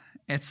people,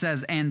 it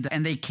says, and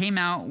they came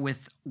out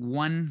with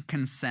one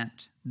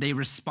consent. They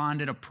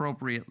responded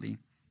appropriately.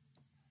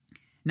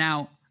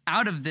 Now,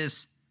 out of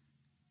this,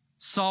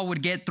 Saul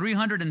would get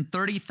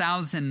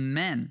 330,000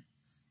 men.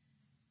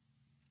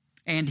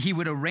 And he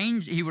would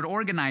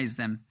organize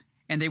them,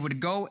 and they would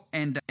go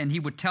and he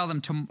would tell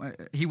them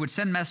he would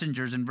send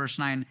messengers in verse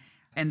 9.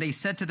 And they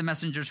said to the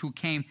messengers who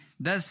came,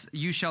 thus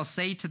you shall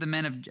say to the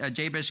men of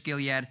Jabesh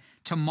Gilead,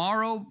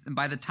 tomorrow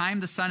by the time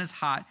the sun is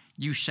hot,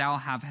 you shall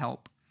have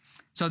help.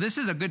 So this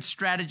is a good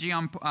strategy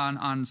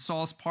on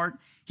Saul's part.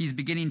 He's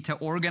beginning to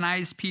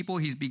organize people.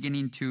 He's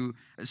beginning to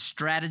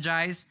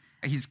strategize.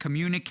 He's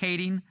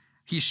communicating.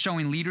 He's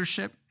showing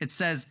leadership. It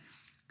says,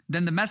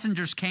 then the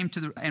messengers came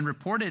and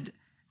reported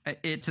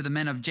it to the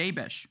men of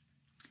Jabesh,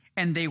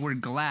 and they were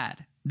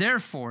glad.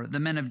 Therefore, the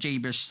men of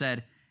Jabesh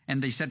said,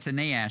 and they said to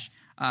Nahash,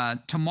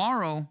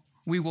 tomorrow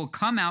we will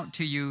come out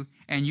to you,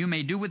 and you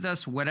may do with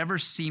us whatever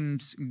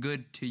seems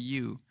good to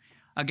you.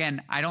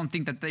 Again, I don't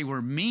think that they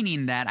were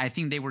meaning that. I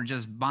think they were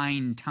just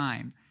buying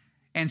time.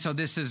 And so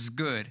this is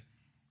good.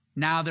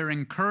 Now they're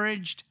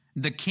encouraged.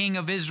 The king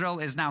of Israel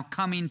is now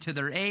coming to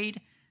their aid.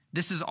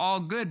 This is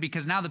all good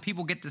because now the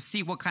people get to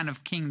see what kind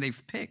of king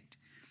they've picked.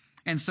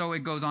 And so it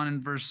goes on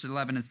in verse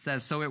 11. It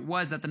says, so it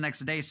was that the next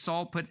day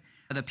Saul put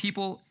the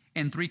people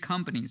in 3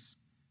 companies.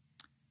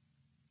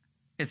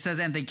 It says,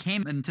 and they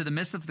came into the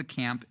midst of the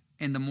camp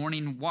in the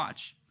morning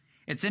watch.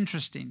 It's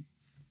interesting.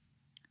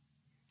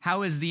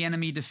 How is the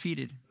enemy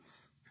defeated?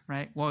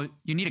 Right? Well,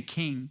 you need a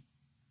king,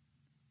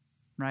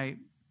 right?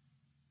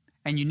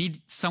 And you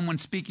need someone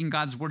speaking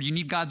God's word. You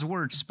need God's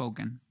word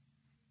spoken.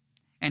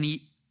 And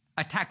he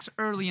attacks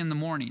early in the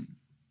morning.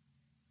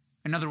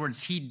 In other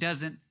words, he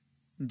doesn't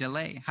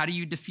delay. How do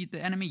you defeat the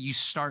enemy? You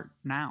start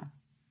now.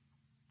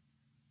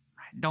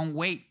 Right? Don't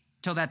wait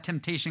till that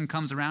temptation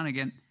comes around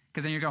again,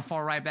 because then you're going to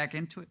fall right back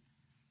into it.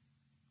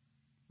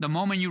 The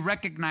moment you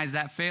recognize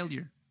that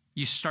failure,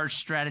 you start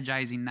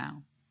strategizing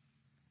now.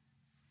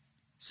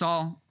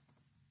 Saul,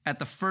 at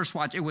the first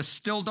watch, it was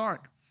still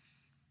dark.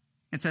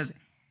 It says,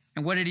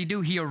 and what did he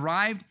do? He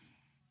arrived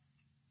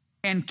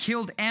and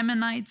killed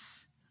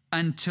Ammonites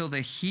until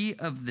the heat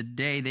of the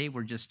day. They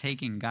were just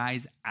taking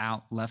guys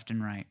out left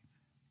and right.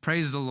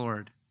 Praise the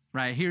Lord.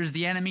 Right, here's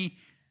the enemy.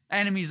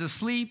 Enemy's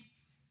asleep.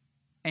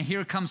 And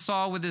here comes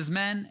Saul with his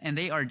men, and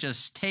they are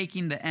just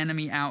taking the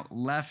enemy out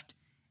left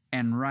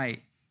and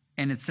right.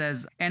 And it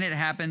says, and it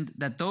happened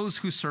that those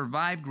who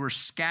survived were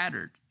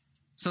scattered,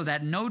 so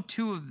that no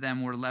 2 of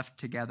them were left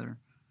together.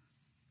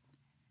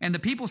 And the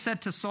people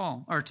said to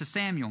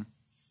Samuel,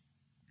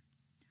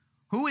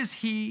 who is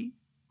he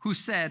who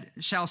said,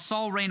 shall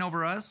Saul reign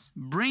over us?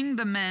 Bring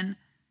the men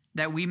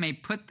that we may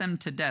put them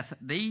to death.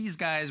 These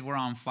guys were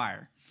on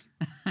fire.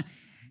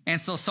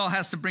 And so Saul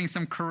has to bring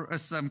some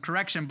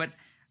correction, but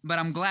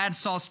I'm glad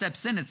Saul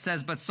steps in. It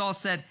says, but Saul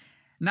said,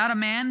 not a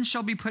man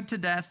shall be put to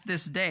death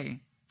this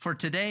day. For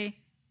today,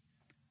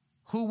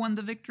 who won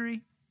the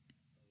victory?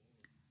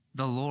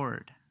 The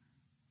Lord.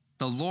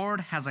 The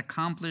Lord has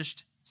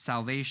accomplished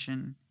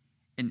salvation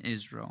in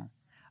Israel.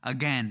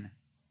 Again,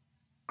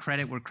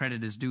 credit where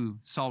credit is due.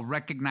 Saul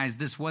recognized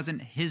this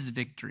wasn't his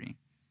victory.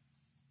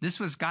 This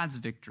was God's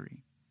victory.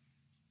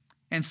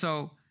 And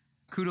so,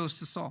 kudos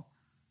to Saul.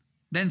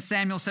 Then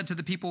Samuel said to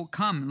the people,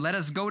 come, let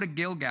us go to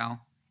Gilgal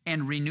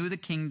and renew the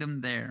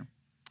kingdom there.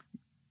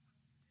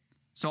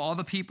 So all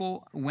the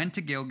people went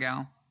to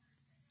Gilgal,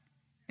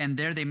 and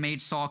there they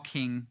made Saul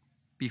king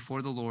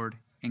before the Lord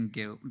in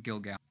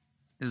Gilgal.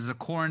 This is a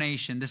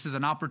coronation. This is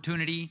an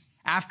opportunity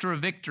after a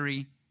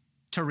victory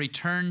to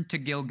return to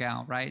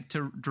Gilgal, right?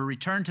 To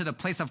return to the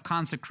place of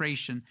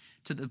consecration,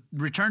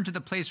 return to the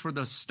place where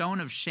the stone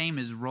of shame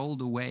is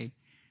rolled away.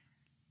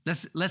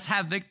 Let's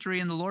have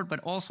victory in the Lord, but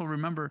also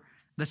remember,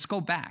 let's go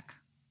back.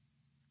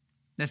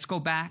 Let's go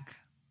back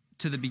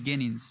to the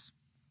beginnings.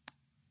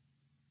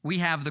 We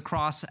have the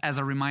cross as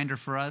a reminder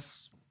for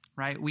us,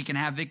 right? We can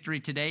have victory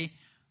today,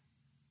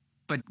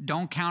 but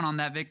don't count on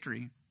that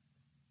victory.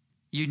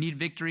 You need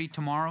victory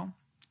tomorrow,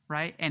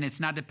 right? And it's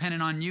not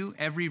dependent on you.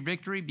 Every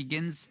victory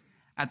begins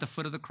at the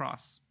foot of the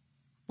cross,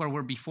 where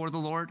we're before the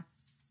Lord,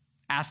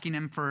 asking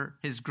him for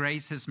his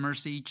grace, his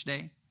mercy each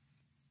day.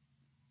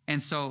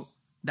 And so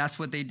that's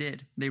what they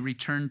did. They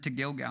returned to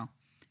Gilgal.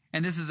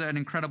 And this is an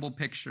incredible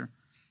picture.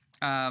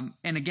 And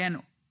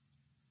again,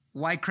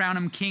 why crown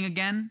him king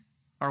again?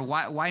 Or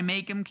why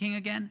make him king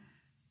again?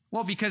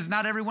 Well, because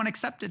not everyone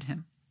accepted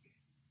him.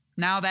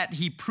 Now that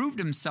he proved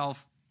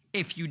himself,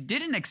 if you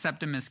didn't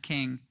accept him as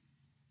king,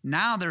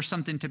 now there's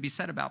something to be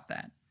said about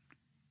that.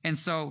 And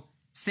so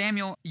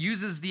Samuel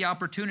uses the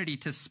opportunity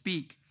to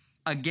speak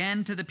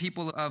again to the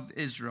people of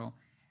Israel.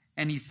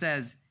 And he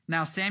says,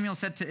 now Samuel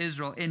said to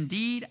Israel,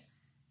 indeed,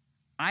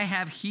 I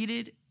have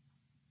heeded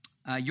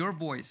your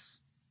voice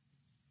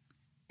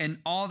and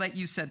all that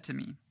you said to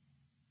me,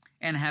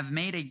 and have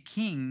made a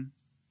king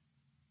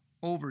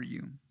over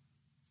you.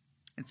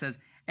 It says,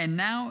 And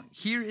now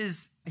here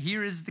is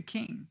the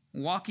king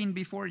walking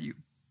before you.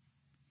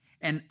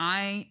 And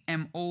I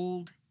am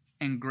old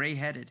and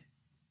gray-headed.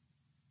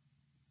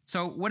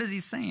 So what is he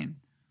saying?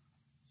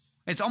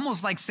 It's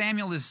almost like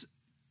Samuel is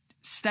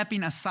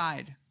stepping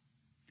aside.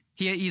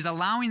 He's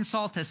allowing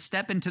Saul to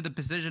step into the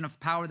position of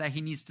power that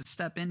he needs to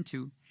step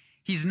into.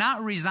 He's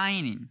not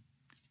resigning.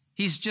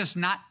 He's just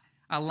not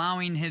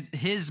allowing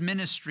his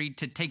ministry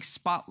to take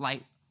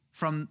spotlight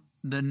from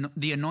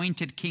the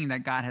anointed king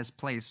that God has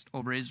placed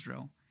over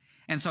Israel.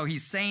 And so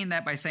he's saying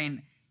that by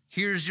saying,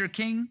 here's your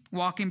king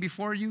walking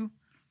before you.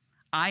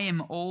 I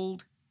am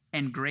old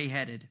and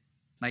gray-headed.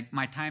 Like,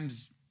 my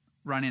time's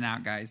running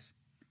out, guys.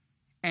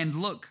 And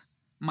look,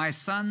 my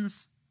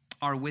sons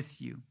are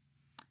with you.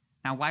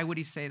 Now, why would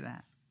he say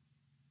that?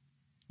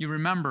 You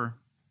remember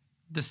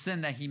the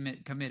sin that he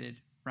committed,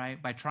 right?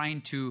 By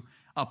trying to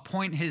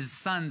appoint his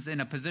sons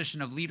in a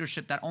position of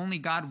leadership that only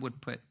God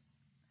would put.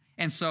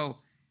 And so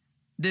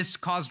this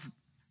caused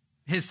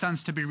his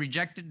sons to be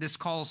rejected. This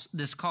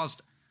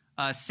caused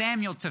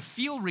Samuel to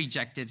feel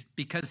rejected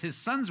because his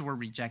sons were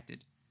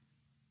rejected.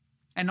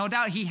 And no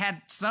doubt he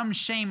had some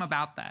shame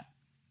about that.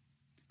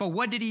 But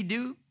what did he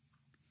do?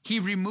 He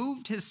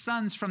removed his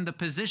sons from the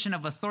position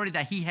of authority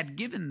that he had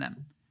given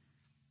them.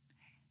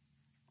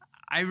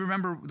 I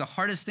remember the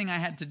hardest thing I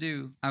had to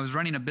do. I was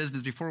running a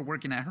business before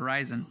working at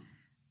Horizon.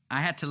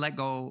 I had to let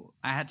go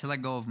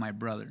of my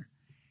brother.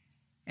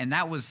 And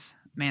that was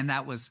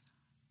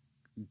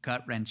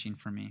gut-wrenching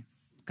for me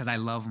because I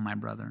love my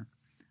brother.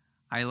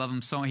 I love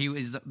him so.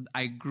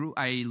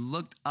 I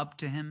looked up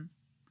to him,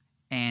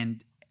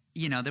 and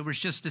there was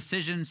just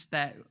decisions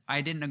that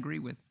I didn't agree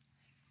with,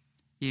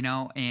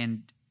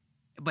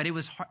 but it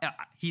was hard.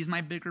 He's my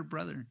bigger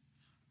brother,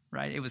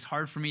 right? It was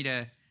hard for me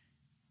to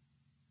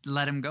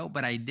let him go,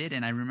 but I did.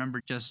 And I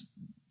remember just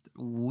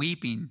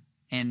weeping,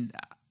 and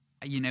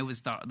it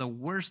was the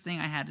worst thing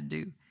I had to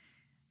do.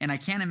 And I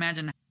can't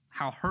imagine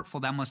how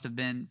hurtful that must have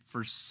been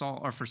for Saul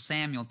or for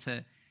Samuel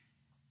to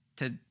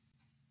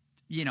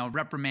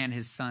reprimand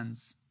his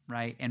sons,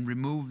 right? And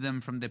remove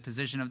them from the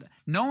position of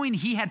knowing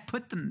he had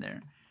put them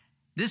there.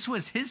 This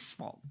was his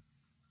fault,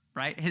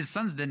 right? His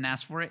sons didn't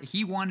ask for it.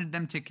 He wanted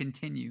them to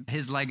continue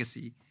his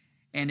legacy.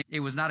 And it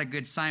was not a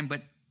good sign.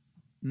 But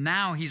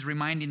now he's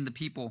reminding the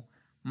people,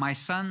 my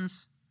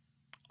sons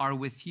are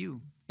with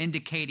you,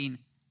 indicating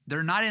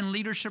they're not in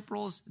leadership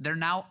roles. They're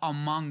now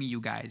among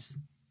you guys,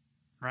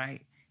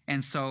 right?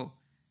 And so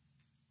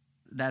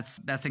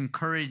that's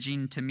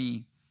encouraging to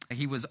me.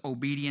 He was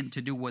obedient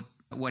to do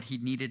what he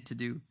needed to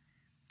do.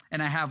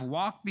 And I have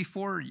walked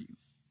before you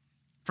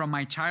from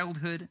my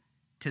childhood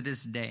to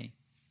this day.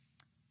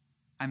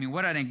 I mean,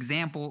 what an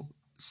example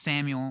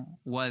Samuel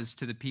was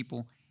to the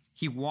people.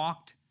 He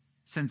walked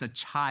since a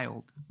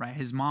child, right?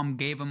 His mom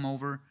gave him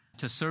over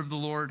to serve the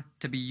Lord,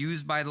 to be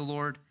used by the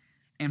Lord.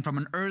 And from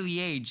an early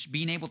age,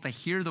 being able to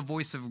hear the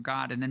voice of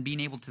God and then being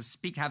able to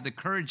speak, have the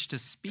courage to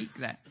speak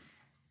that.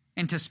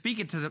 And to speak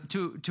it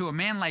to a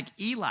man like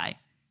Eli,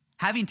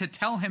 having to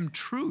tell him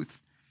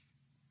truth.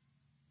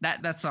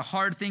 That's a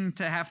hard thing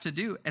to have to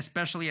do,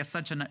 especially at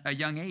such a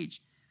young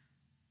age.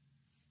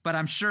 But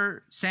I'm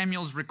sure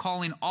Samuel's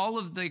recalling all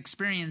of the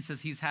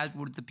experiences he's had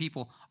with the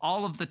people,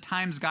 all of the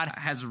times God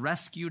has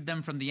rescued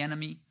them from the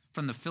enemy,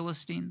 from the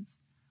Philistines.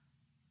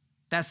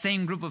 That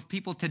same group of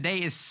people today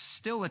is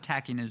still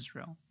attacking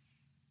Israel.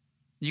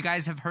 You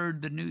guys have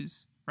heard the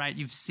news, right?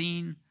 You've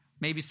seen,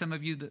 maybe some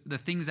of you, the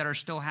things that are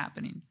still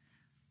happening.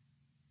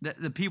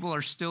 The people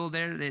are still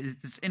there.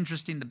 It's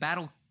interesting. The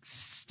battle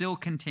still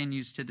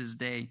continues to this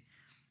day.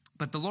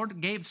 But the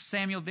Lord gave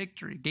Samuel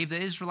victory, gave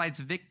the Israelites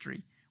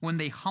victory when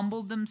they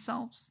humbled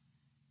themselves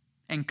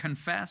and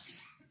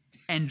confessed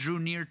and drew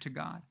near to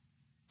God.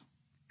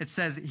 It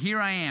says, here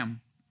I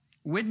am,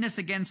 witness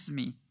against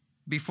me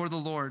before the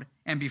Lord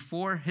and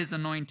before his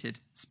anointed.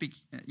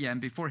 And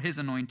before his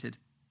anointed.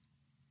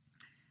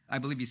 I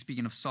believe he's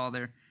speaking of Saul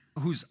there.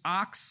 Whose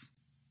ox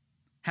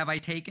have I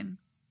taken?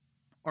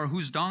 Or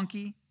whose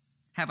donkey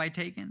have I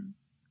taken?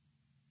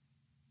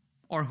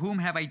 Or whom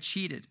have I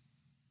cheated?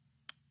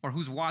 Or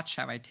whose watch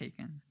have I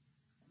taken?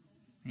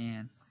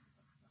 Man.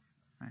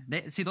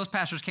 See, those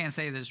pastors can't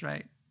say this,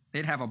 right?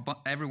 They'd have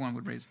everyone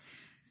would raise.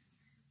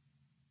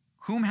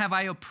 Whom have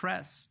I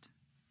oppressed?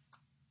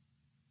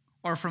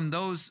 Or from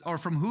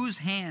whose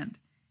hand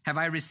have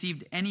I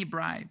received any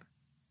bribe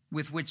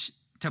with which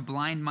to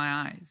blind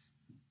my eyes?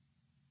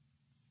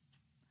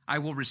 I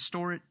will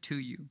restore it to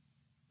you.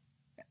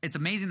 It's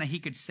amazing that he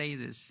could say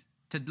this,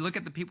 to look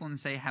at the people and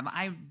say, have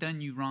I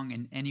done you wrong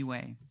in any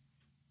way?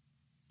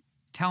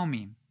 Tell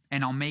me,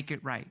 and I'll make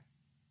it right.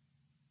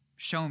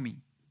 Show me,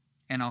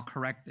 and I'll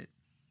correct it.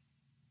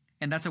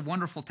 And that's a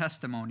wonderful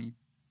testimony.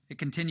 It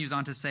continues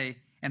on to say,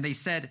 and they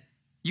said,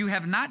 you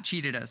have not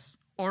cheated us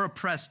or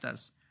oppressed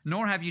us,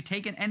 nor have you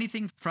taken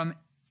anything from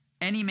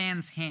any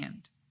man's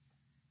hand.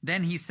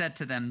 Then he said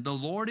to them, the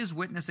Lord is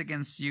witness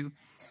against you,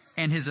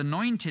 and his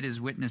anointed is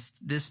witness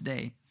this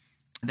day,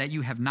 that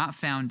you have not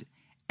found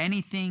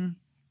anything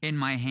in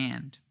my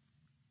hand.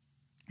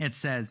 It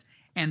says,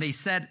 and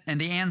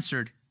they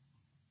answered,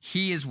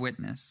 he is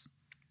witness.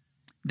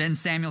 Then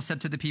Samuel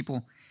said to the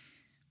people,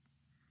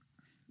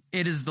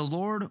 "It is the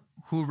Lord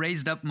who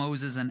raised up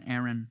Moses and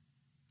Aaron,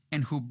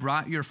 and who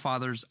brought your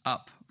fathers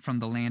up from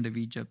the land of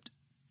Egypt.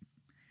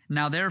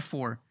 Now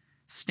therefore,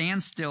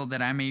 stand still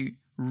that I may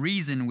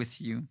reason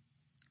with you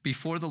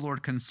before the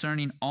Lord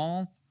concerning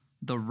all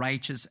the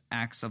righteous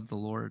acts of the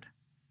Lord,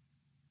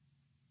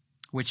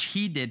 which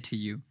he did to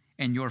you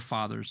and your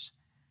fathers."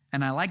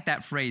 And I like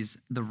that phrase,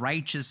 the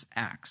righteous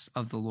acts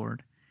of the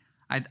Lord.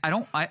 I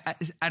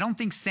don't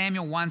think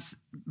Samuel wants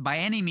by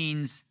any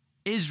means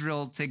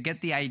Israel to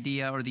get the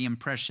idea or the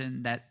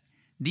impression that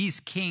these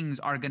kings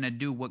are going to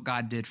do what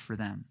God did for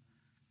them.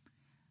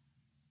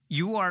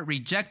 You are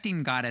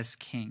rejecting God as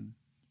king,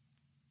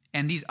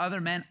 and these other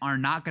men are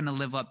not going to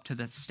live up to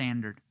that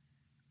standard.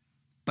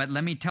 But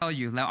let me tell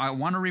you, I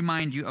want to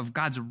remind you of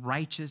God's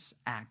righteous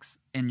acts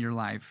in your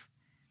life.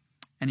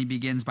 And he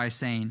begins by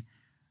saying,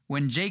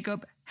 "When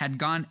Jacob had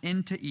gone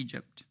into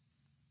Egypt,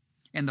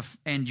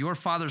 and your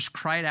fathers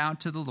cried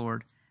out to the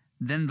Lord,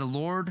 then the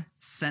Lord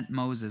sent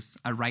Moses,"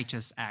 a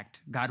righteous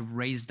act. God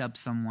raised up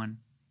someone,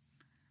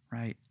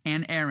 right?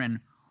 "And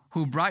Aaron,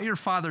 who brought your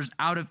fathers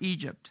out of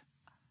Egypt,"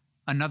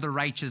 another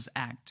righteous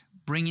act,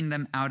 bringing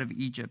them out of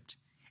Egypt,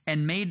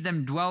 "and made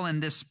them dwell in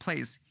this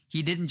place."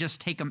 He didn't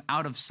just take them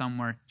out of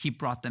somewhere. He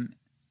brought them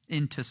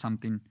into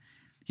something.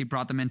 He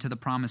brought them into the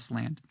promised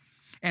land.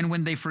 "And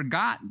when they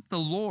forgot the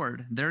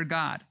Lord, their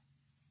God,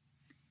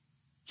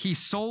 he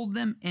sold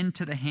them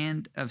into the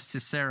hand of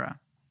Sisera."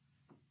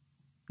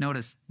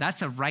 Notice,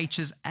 that's a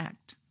righteous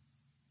act.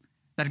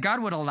 That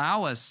God would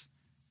allow us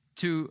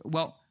to,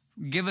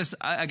 give us,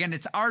 again,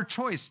 it's our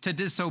choice to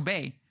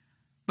disobey.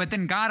 But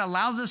then God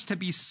allows us to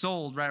be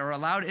sold, right? Or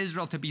allowed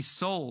Israel to be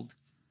sold.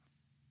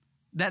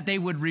 That they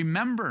would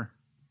remember,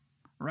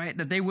 right?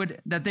 That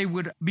they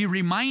would be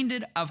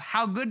reminded of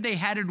how good they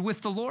had it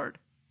with the Lord.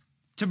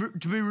 To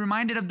be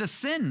reminded of the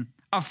sin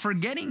of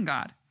forgetting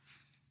God.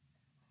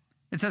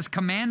 It says,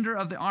 "Commander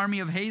of the army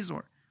of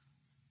Hazor,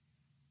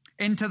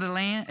 into the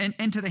land and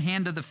into the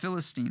hand of the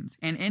Philistines,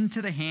 and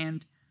into the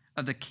hand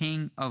of the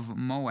king of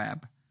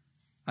Moab."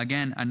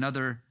 Again,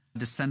 another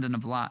descendant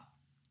of Lot.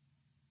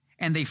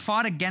 "And they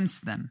fought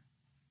against them.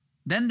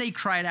 Then they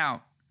cried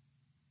out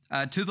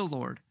to the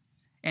Lord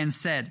and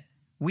said,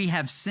 'We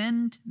have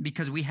sinned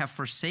because we have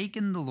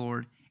forsaken the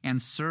Lord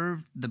and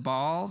served the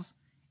Baals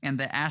and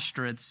the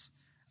Ashtoreths.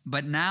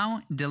 But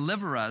now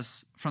deliver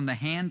us from the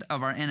hand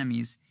of our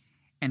enemies,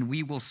 and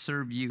we will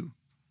serve you.'"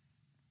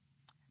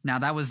 Now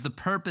that was the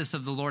purpose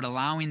of the Lord,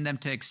 allowing them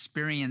to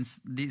experience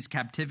these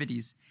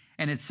captivities.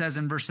 And it says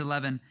in verse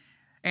 11,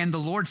 "And the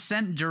Lord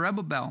sent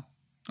Jerubbaal,"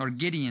 or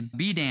Gideon,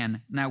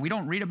 Bedan. Now we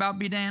don't read about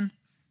Bedan,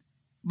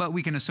 but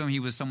we can assume he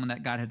was someone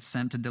that God had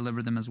sent to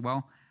deliver them as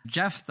well.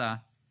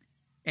 "Jephthah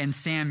and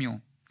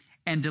Samuel,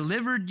 and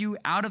delivered you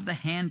out of the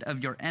hand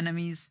of your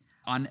enemies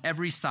on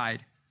every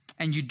side,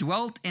 and you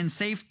dwelt in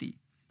safety.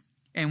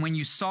 And when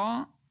you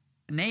saw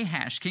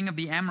Nahash, king of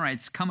the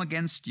Amorites, come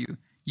against you,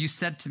 you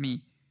said to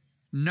me,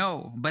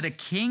 'No, but a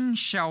king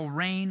shall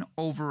reign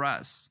over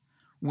us,'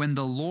 when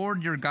the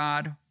Lord your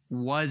God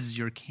was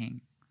your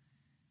king."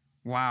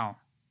 Wow.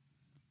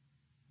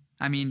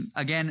 I mean,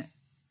 again,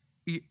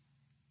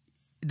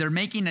 they're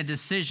making a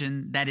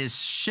decision that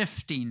is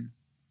shifting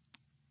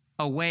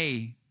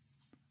away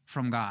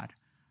from God,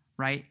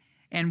 right?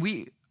 And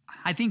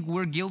I think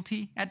we're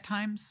guilty at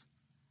times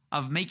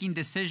of making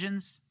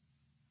decisions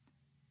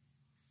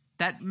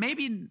that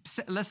maybe,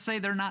 let's say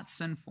they're not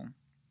sinful,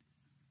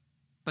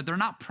 but they're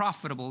not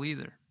profitable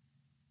either,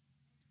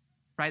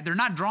 right? They're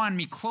not drawing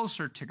me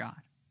closer to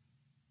God.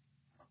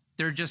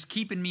 They're just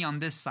keeping me on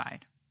this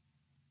side.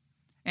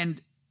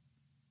 And,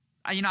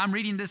 I'm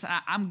reading this,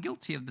 I'm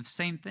guilty of the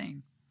same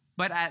thing.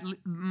 But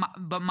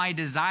my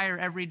desire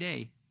every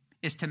day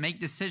is to make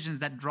decisions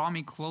that draw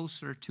me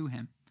closer to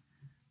him,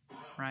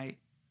 right?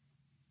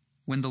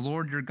 When the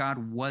Lord your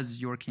God was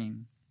your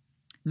king.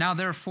 "Now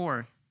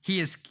therefore,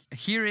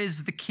 here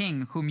is the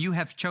king whom you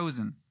have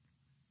chosen,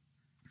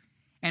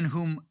 and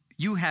whom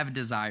you have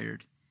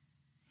desired.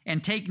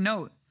 And take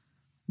note,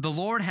 the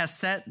Lord has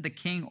set the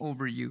king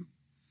over you.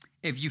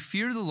 If you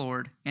fear the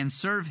Lord and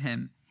serve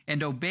him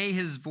and obey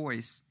his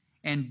voice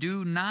and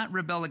do not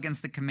rebel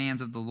against the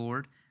commands of the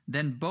Lord,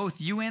 then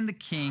both you and the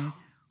king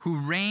who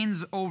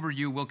reigns over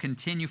you will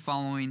continue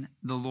following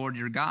the Lord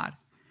your God.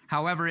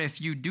 However,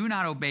 if you do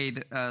not obey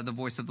the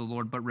voice of the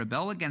Lord, but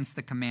rebel against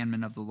the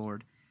commandment of the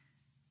Lord,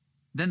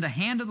 then the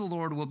hand of the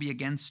Lord will be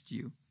against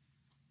you,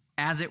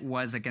 as it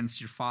was against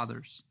your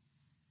fathers.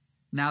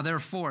 Now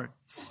therefore,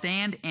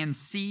 stand and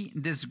see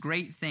this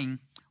great thing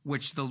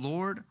which the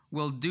Lord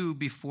will do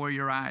before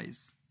your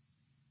eyes.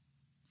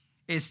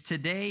 Is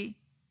today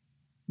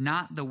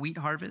not the wheat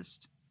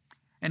harvest?"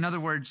 In other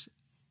words,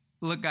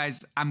 look,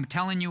 guys, I'm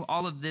telling you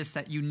all of this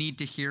that you need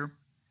to hear.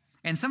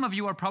 And some of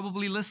you are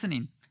probably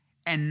listening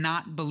and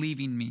not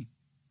believing me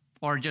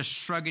or just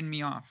shrugging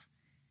me off.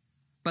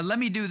 But let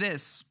me do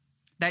this,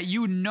 that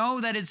you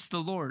know that it's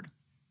the Lord.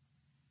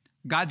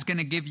 God's going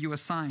to give you a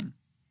sign.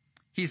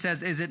 He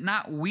says, "Is it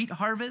not wheat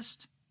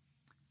harvest?"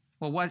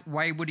 Well,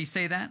 why would he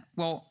say that?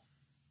 Well,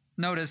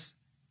 notice,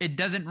 it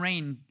doesn't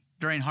rain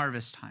during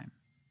harvest time,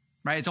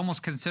 right? It's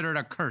almost considered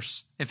a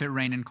curse if it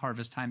rained in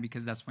harvest time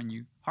because that's when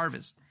you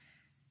harvest.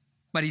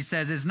 But he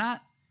says, is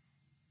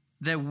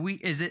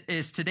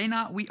today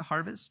not wheat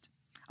harvest?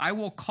 I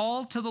will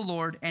call to the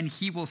Lord, and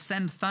he will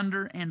send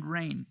thunder and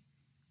rain,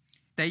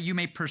 that you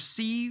may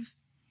perceive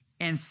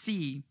and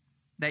see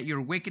that your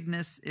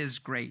wickedness is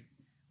great,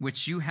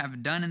 which you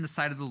have done in the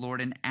sight of the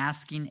Lord in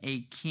asking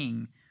a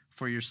king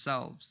for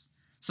yourselves.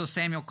 So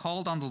Samuel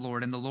called on the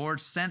Lord, and the Lord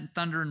sent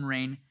thunder and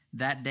rain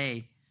that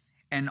day,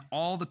 and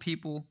all the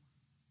people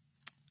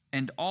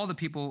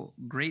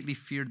greatly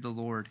feared the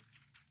Lord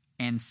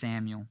and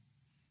Samuel.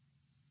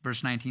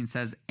 Verse 19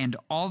 says, and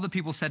all the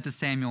people said to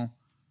Samuel,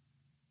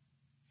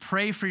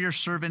 pray for your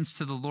servants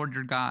to the Lord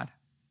your God,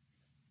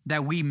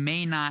 that we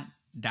may not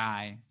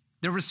die.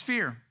 There was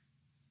fear.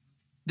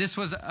 This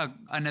was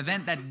an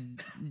event that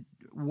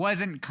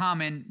wasn't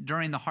common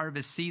during the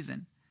harvest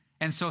season.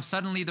 And so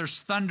suddenly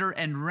there's thunder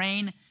and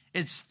rain.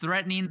 It's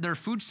threatening their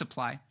food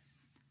supply.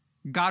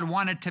 God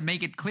wanted to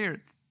make it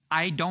clear,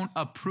 I don't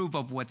approve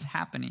of what's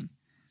happening.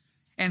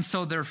 And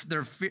so their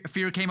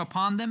fear came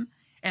upon them.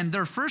 And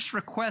their first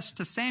request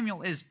to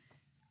Samuel is,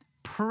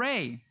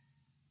 pray.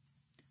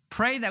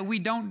 Pray that we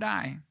don't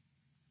die.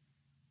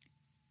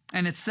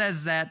 And it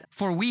says that,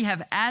 for we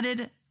have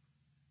added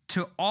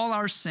to all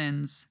our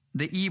sins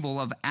the evil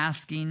of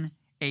asking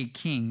a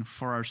king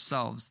for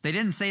ourselves. They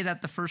didn't say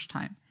that the first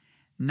time.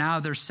 Now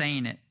they're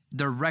saying it.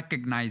 They're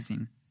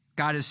recognizing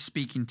God is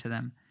speaking to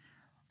them.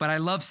 But I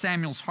love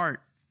Samuel's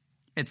heart.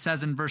 It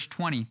says in verse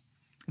 20,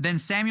 then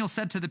Samuel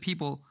said to the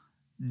people,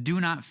 do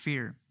not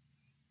fear.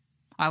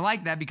 I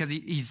like that because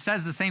he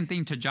says the same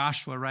thing to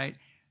Joshua, right?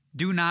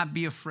 Do not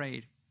be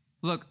afraid.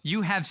 Look,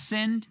 you have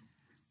sinned,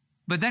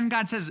 but then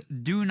God says,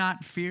 do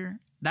not fear.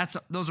 I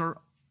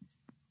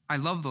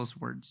love those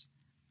words.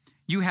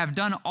 You have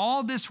done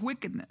all this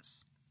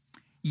wickedness,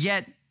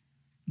 yet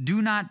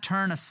do not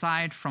turn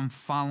aside from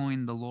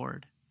following the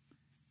Lord.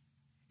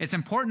 It's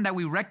important that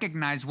we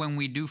recognize when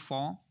we do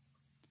fall,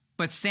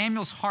 but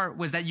Samuel's heart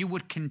was that you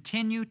would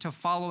continue to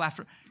follow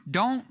after.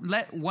 Don't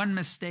let one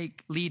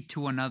mistake lead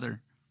to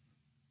another.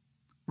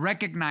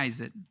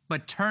 Recognize it,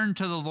 but turn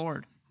to the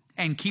Lord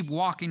and keep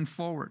walking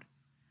forward.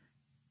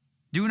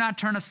 Do not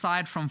turn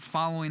aside from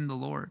following the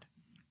Lord,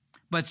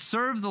 but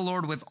serve the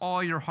Lord with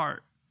all your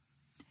heart,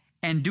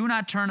 and do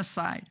not turn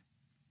aside.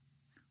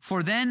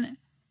 For then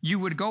you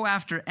would go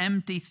after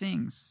empty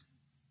things,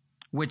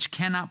 which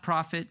cannot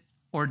profit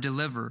or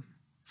deliver,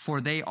 for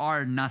they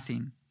are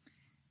nothing.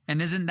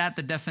 And isn't that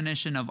the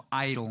definition of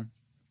idol?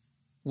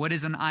 What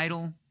is an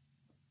idol?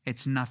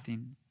 It's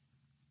nothing,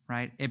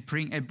 right? It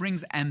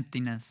brings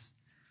emptiness.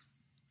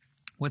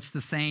 What's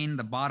the saying?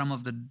 The bottom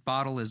of the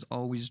bottle is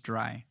always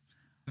dry.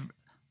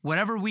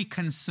 Whatever we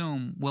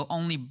consume will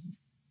only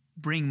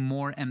bring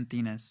more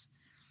emptiness.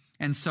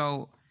 And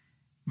so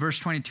verse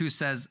 22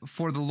 says,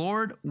 for the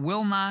Lord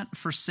will not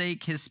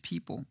forsake his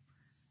people.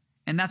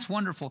 And that's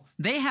wonderful.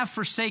 They have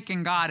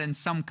forsaken God in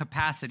some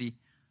capacity,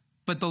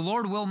 but the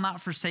Lord will not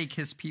forsake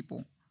his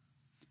people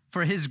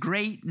for his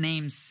great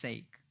name's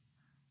sake.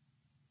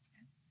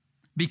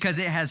 Because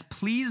it has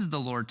pleased the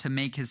Lord to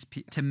make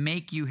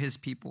you his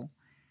people.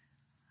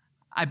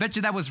 I bet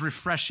you that was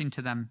refreshing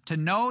to them, to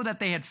know that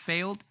they had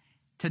failed,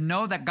 to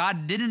know that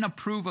God didn't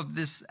approve of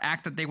this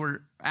act that they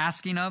were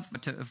asking of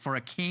for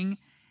a king,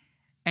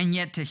 and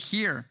yet to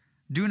hear,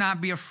 do not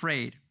be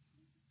afraid,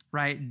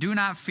 right? Do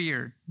not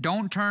fear.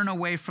 Don't turn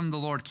away from the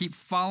Lord. Keep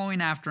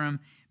following after him,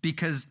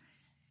 because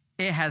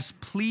it has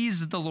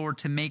pleased the Lord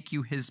to make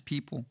you his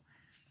people.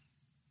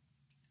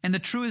 And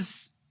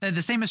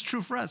the same is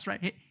true for us,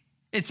 right?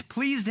 It's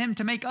pleased him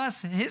to make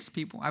us his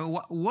people.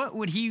 Why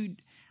would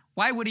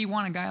he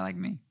want a guy like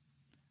me?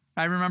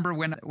 I remember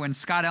when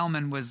Scott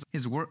Ellman was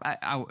his work.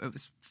 It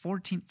was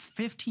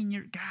 15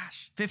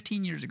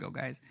 years ago,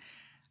 guys.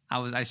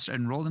 I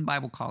enrolled in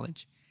Bible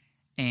college,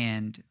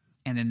 and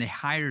then they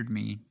hired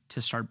me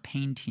to start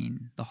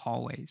painting the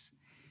hallways.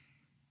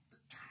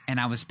 And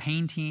I was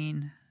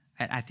painting.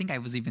 I think I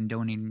was even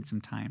donating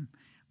some time,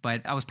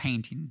 but I was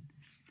painting.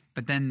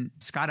 But then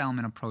Scott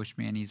Ellman approached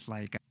me, and he's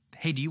like,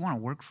 "Hey, do you want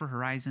to work for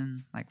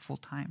Horizon like full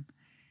time?"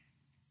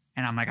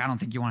 And I'm like, "I don't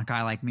think you want a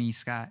guy like me,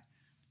 Scott."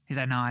 He's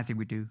like, "No, I think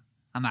we do."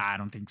 I'm like, "I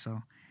don't think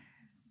so."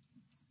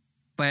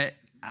 But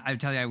I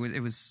tell you,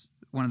 it was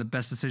one of the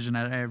best decisions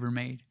I ever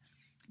made.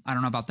 I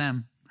don't know about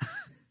them,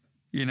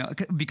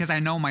 because I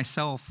know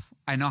myself.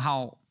 I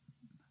know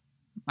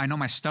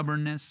my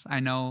stubbornness.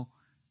 I know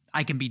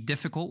I can be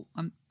difficult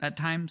at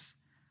times.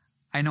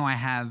 I know I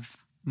have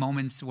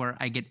moments where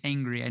I get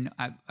angry.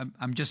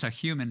 I'm just a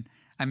human.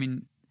 I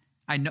mean,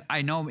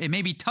 I know it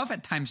may be tough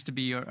at times to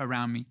be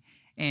around me,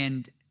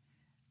 and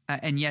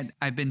yet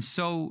I've been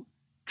so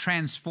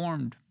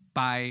transformed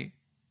by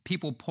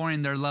people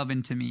pouring their love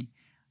into me,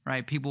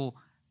 right? People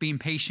being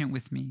patient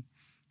with me.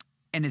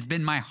 And it's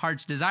been my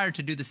heart's desire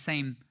to do the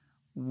same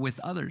with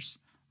others,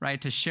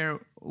 right? To share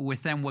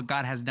with them what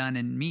God has done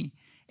in me.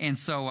 And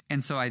so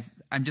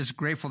I'm just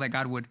grateful that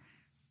God would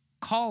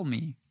call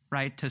me,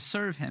 right, to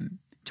serve him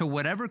to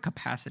whatever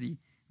capacity,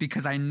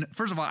 because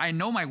first of all, I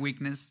know my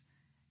weakness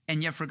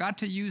and yet forgot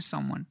to use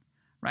someone,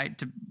 right,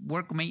 to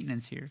work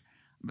maintenance here,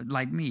 but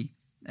like me.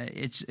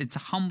 It's a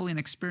humbling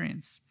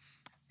experience.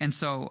 And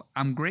so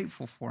I'm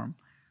grateful for him.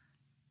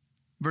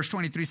 Verse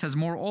 23 says,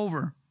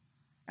 moreover,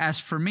 as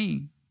for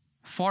me,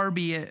 far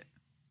be it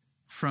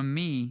from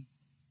me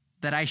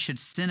that I should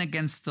sin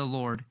against the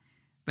Lord.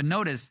 But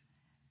notice,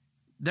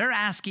 they're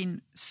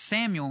asking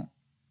Samuel,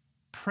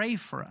 pray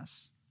for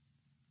us.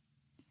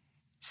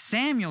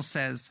 Samuel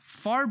says,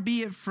 far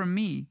be it from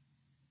me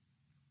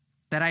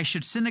that I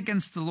should sin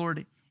against the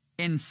Lord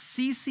in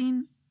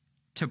ceasing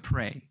to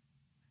pray.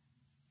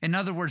 In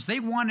other words, they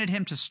wanted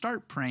him to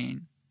start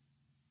praying.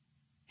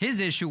 His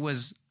issue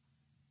was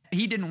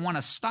he didn't want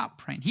to stop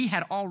praying. He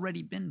had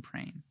already been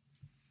praying.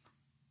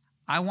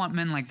 I want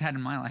men like that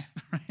in my life,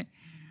 right?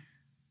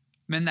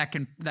 Men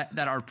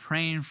that are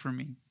praying for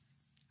me.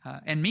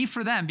 And me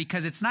for them,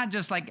 because it's not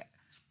just like,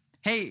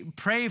 hey,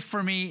 pray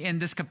for me in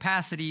this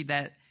capacity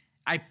that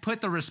I put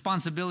the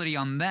responsibility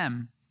on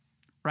them,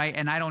 right?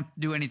 And I don't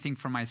do anything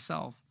for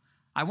myself.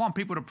 I want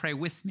people to pray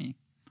with me,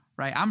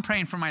 right? I'm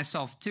praying for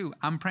myself too.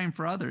 I'm praying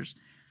for others.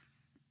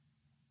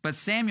 But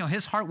Samuel,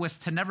 his heart was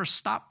to never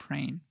stop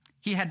praying.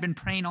 He had been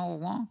praying all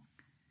along.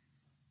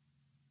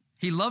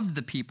 He loved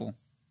the people.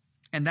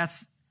 And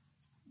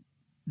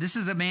this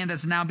is a man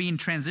that's now being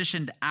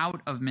transitioned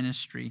out of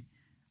ministry.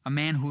 A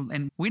man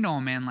and we know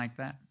a man like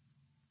that,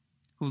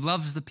 who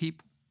loves the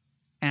people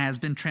and has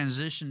been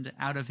transitioned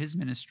out of his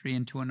ministry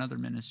into another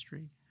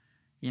ministry,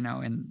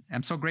 and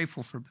I'm so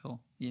grateful for Bill,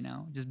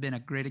 just been a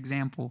great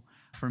example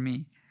for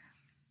me.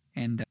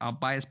 And I'll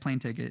buy his plane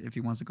ticket if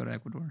he wants to go to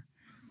Ecuador.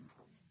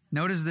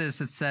 Notice this,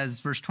 it says,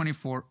 verse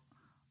 24,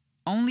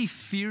 only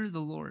fear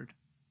the Lord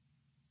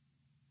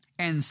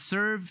and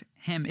serve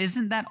him.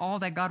 Isn't that all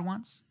that God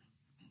wants?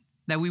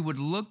 That we would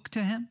look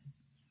to him,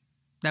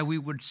 that we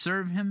would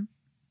serve him.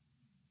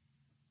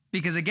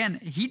 Because again,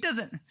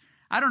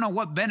 I don't know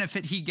what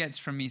benefit he gets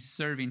from me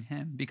serving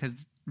him,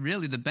 because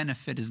really the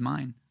benefit is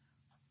mine,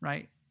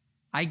 right?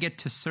 I get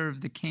to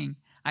serve the King.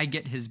 I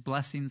get his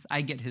blessings.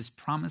 I get his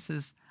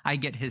promises. I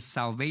get his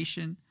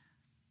salvation.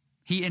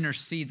 He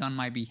intercedes on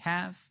my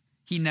behalf.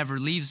 He never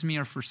leaves me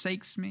or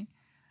forsakes me.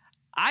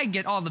 I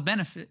get all the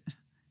benefit.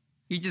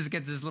 He just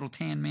gets this little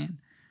tan man.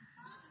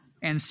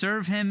 And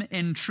serve him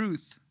in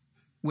truth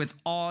with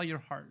all your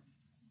heart.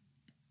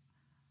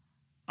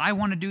 I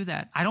want to do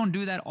that. I don't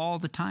do that all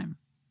the time.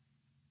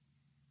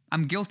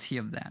 I'm guilty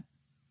of that.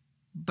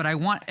 But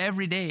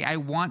every day, I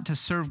want to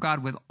serve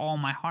God with all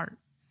my heart.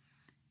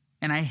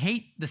 And I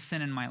hate the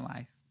sin in my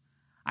life.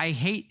 I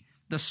hate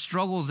the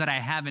struggles that I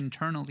have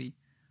internally,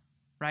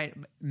 right?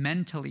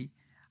 Mentally.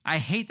 I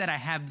hate that I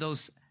have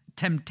those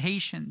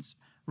temptations.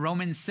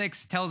 Romans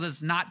 6 tells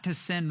us not to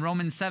sin.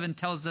 Romans 7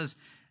 tells us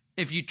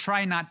if you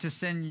try not to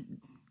sin,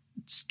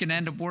 it's going to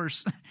end up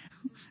worse.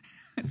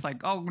 It's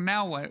like, oh,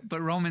 now what?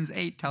 But Romans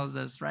 8 tells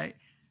us, right?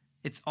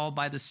 It's all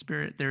by the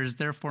Spirit. There is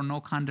therefore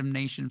no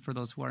condemnation for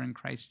those who are in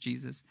Christ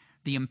Jesus.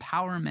 The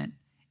empowerment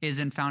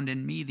isn't found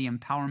in me. The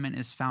empowerment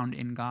is found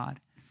in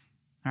God,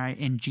 all right,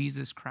 in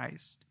Jesus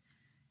Christ.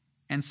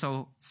 And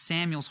so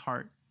Samuel's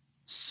heart,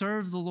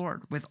 serve the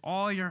Lord with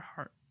all your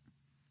heart.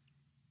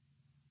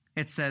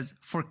 It says,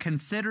 for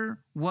consider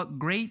what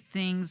great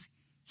things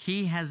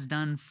he has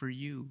done for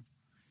you.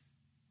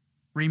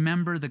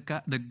 Remember the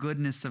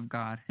goodness of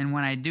God. And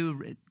when I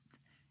do,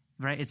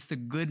 right, it's the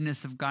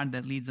goodness of God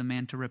that leads a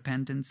man to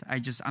repentance.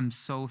 I'm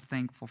so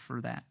thankful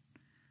for that.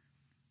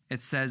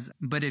 It says,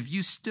 but if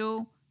you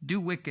still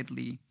do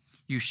wickedly,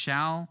 you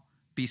shall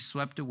be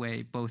swept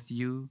away, both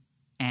you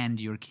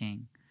and your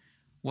king.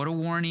 What a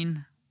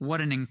warning, what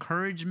an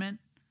encouragement,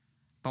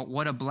 but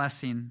what a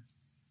blessing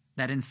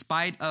that in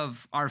spite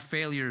of our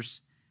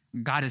failures,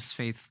 God is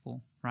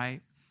faithful,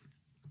 right?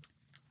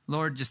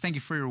 Lord, just thank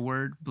you for your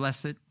word.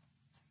 Bless it.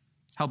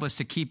 Help us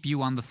to keep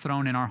you on the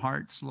throne in our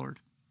hearts, Lord,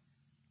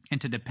 and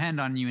to depend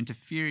on you and to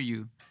fear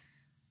you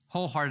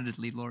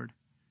wholeheartedly, Lord.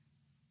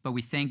 But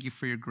we thank you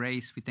for your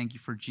grace. We thank you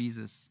for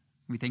Jesus.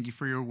 We thank you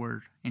for your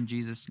word. In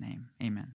Jesus' name, amen.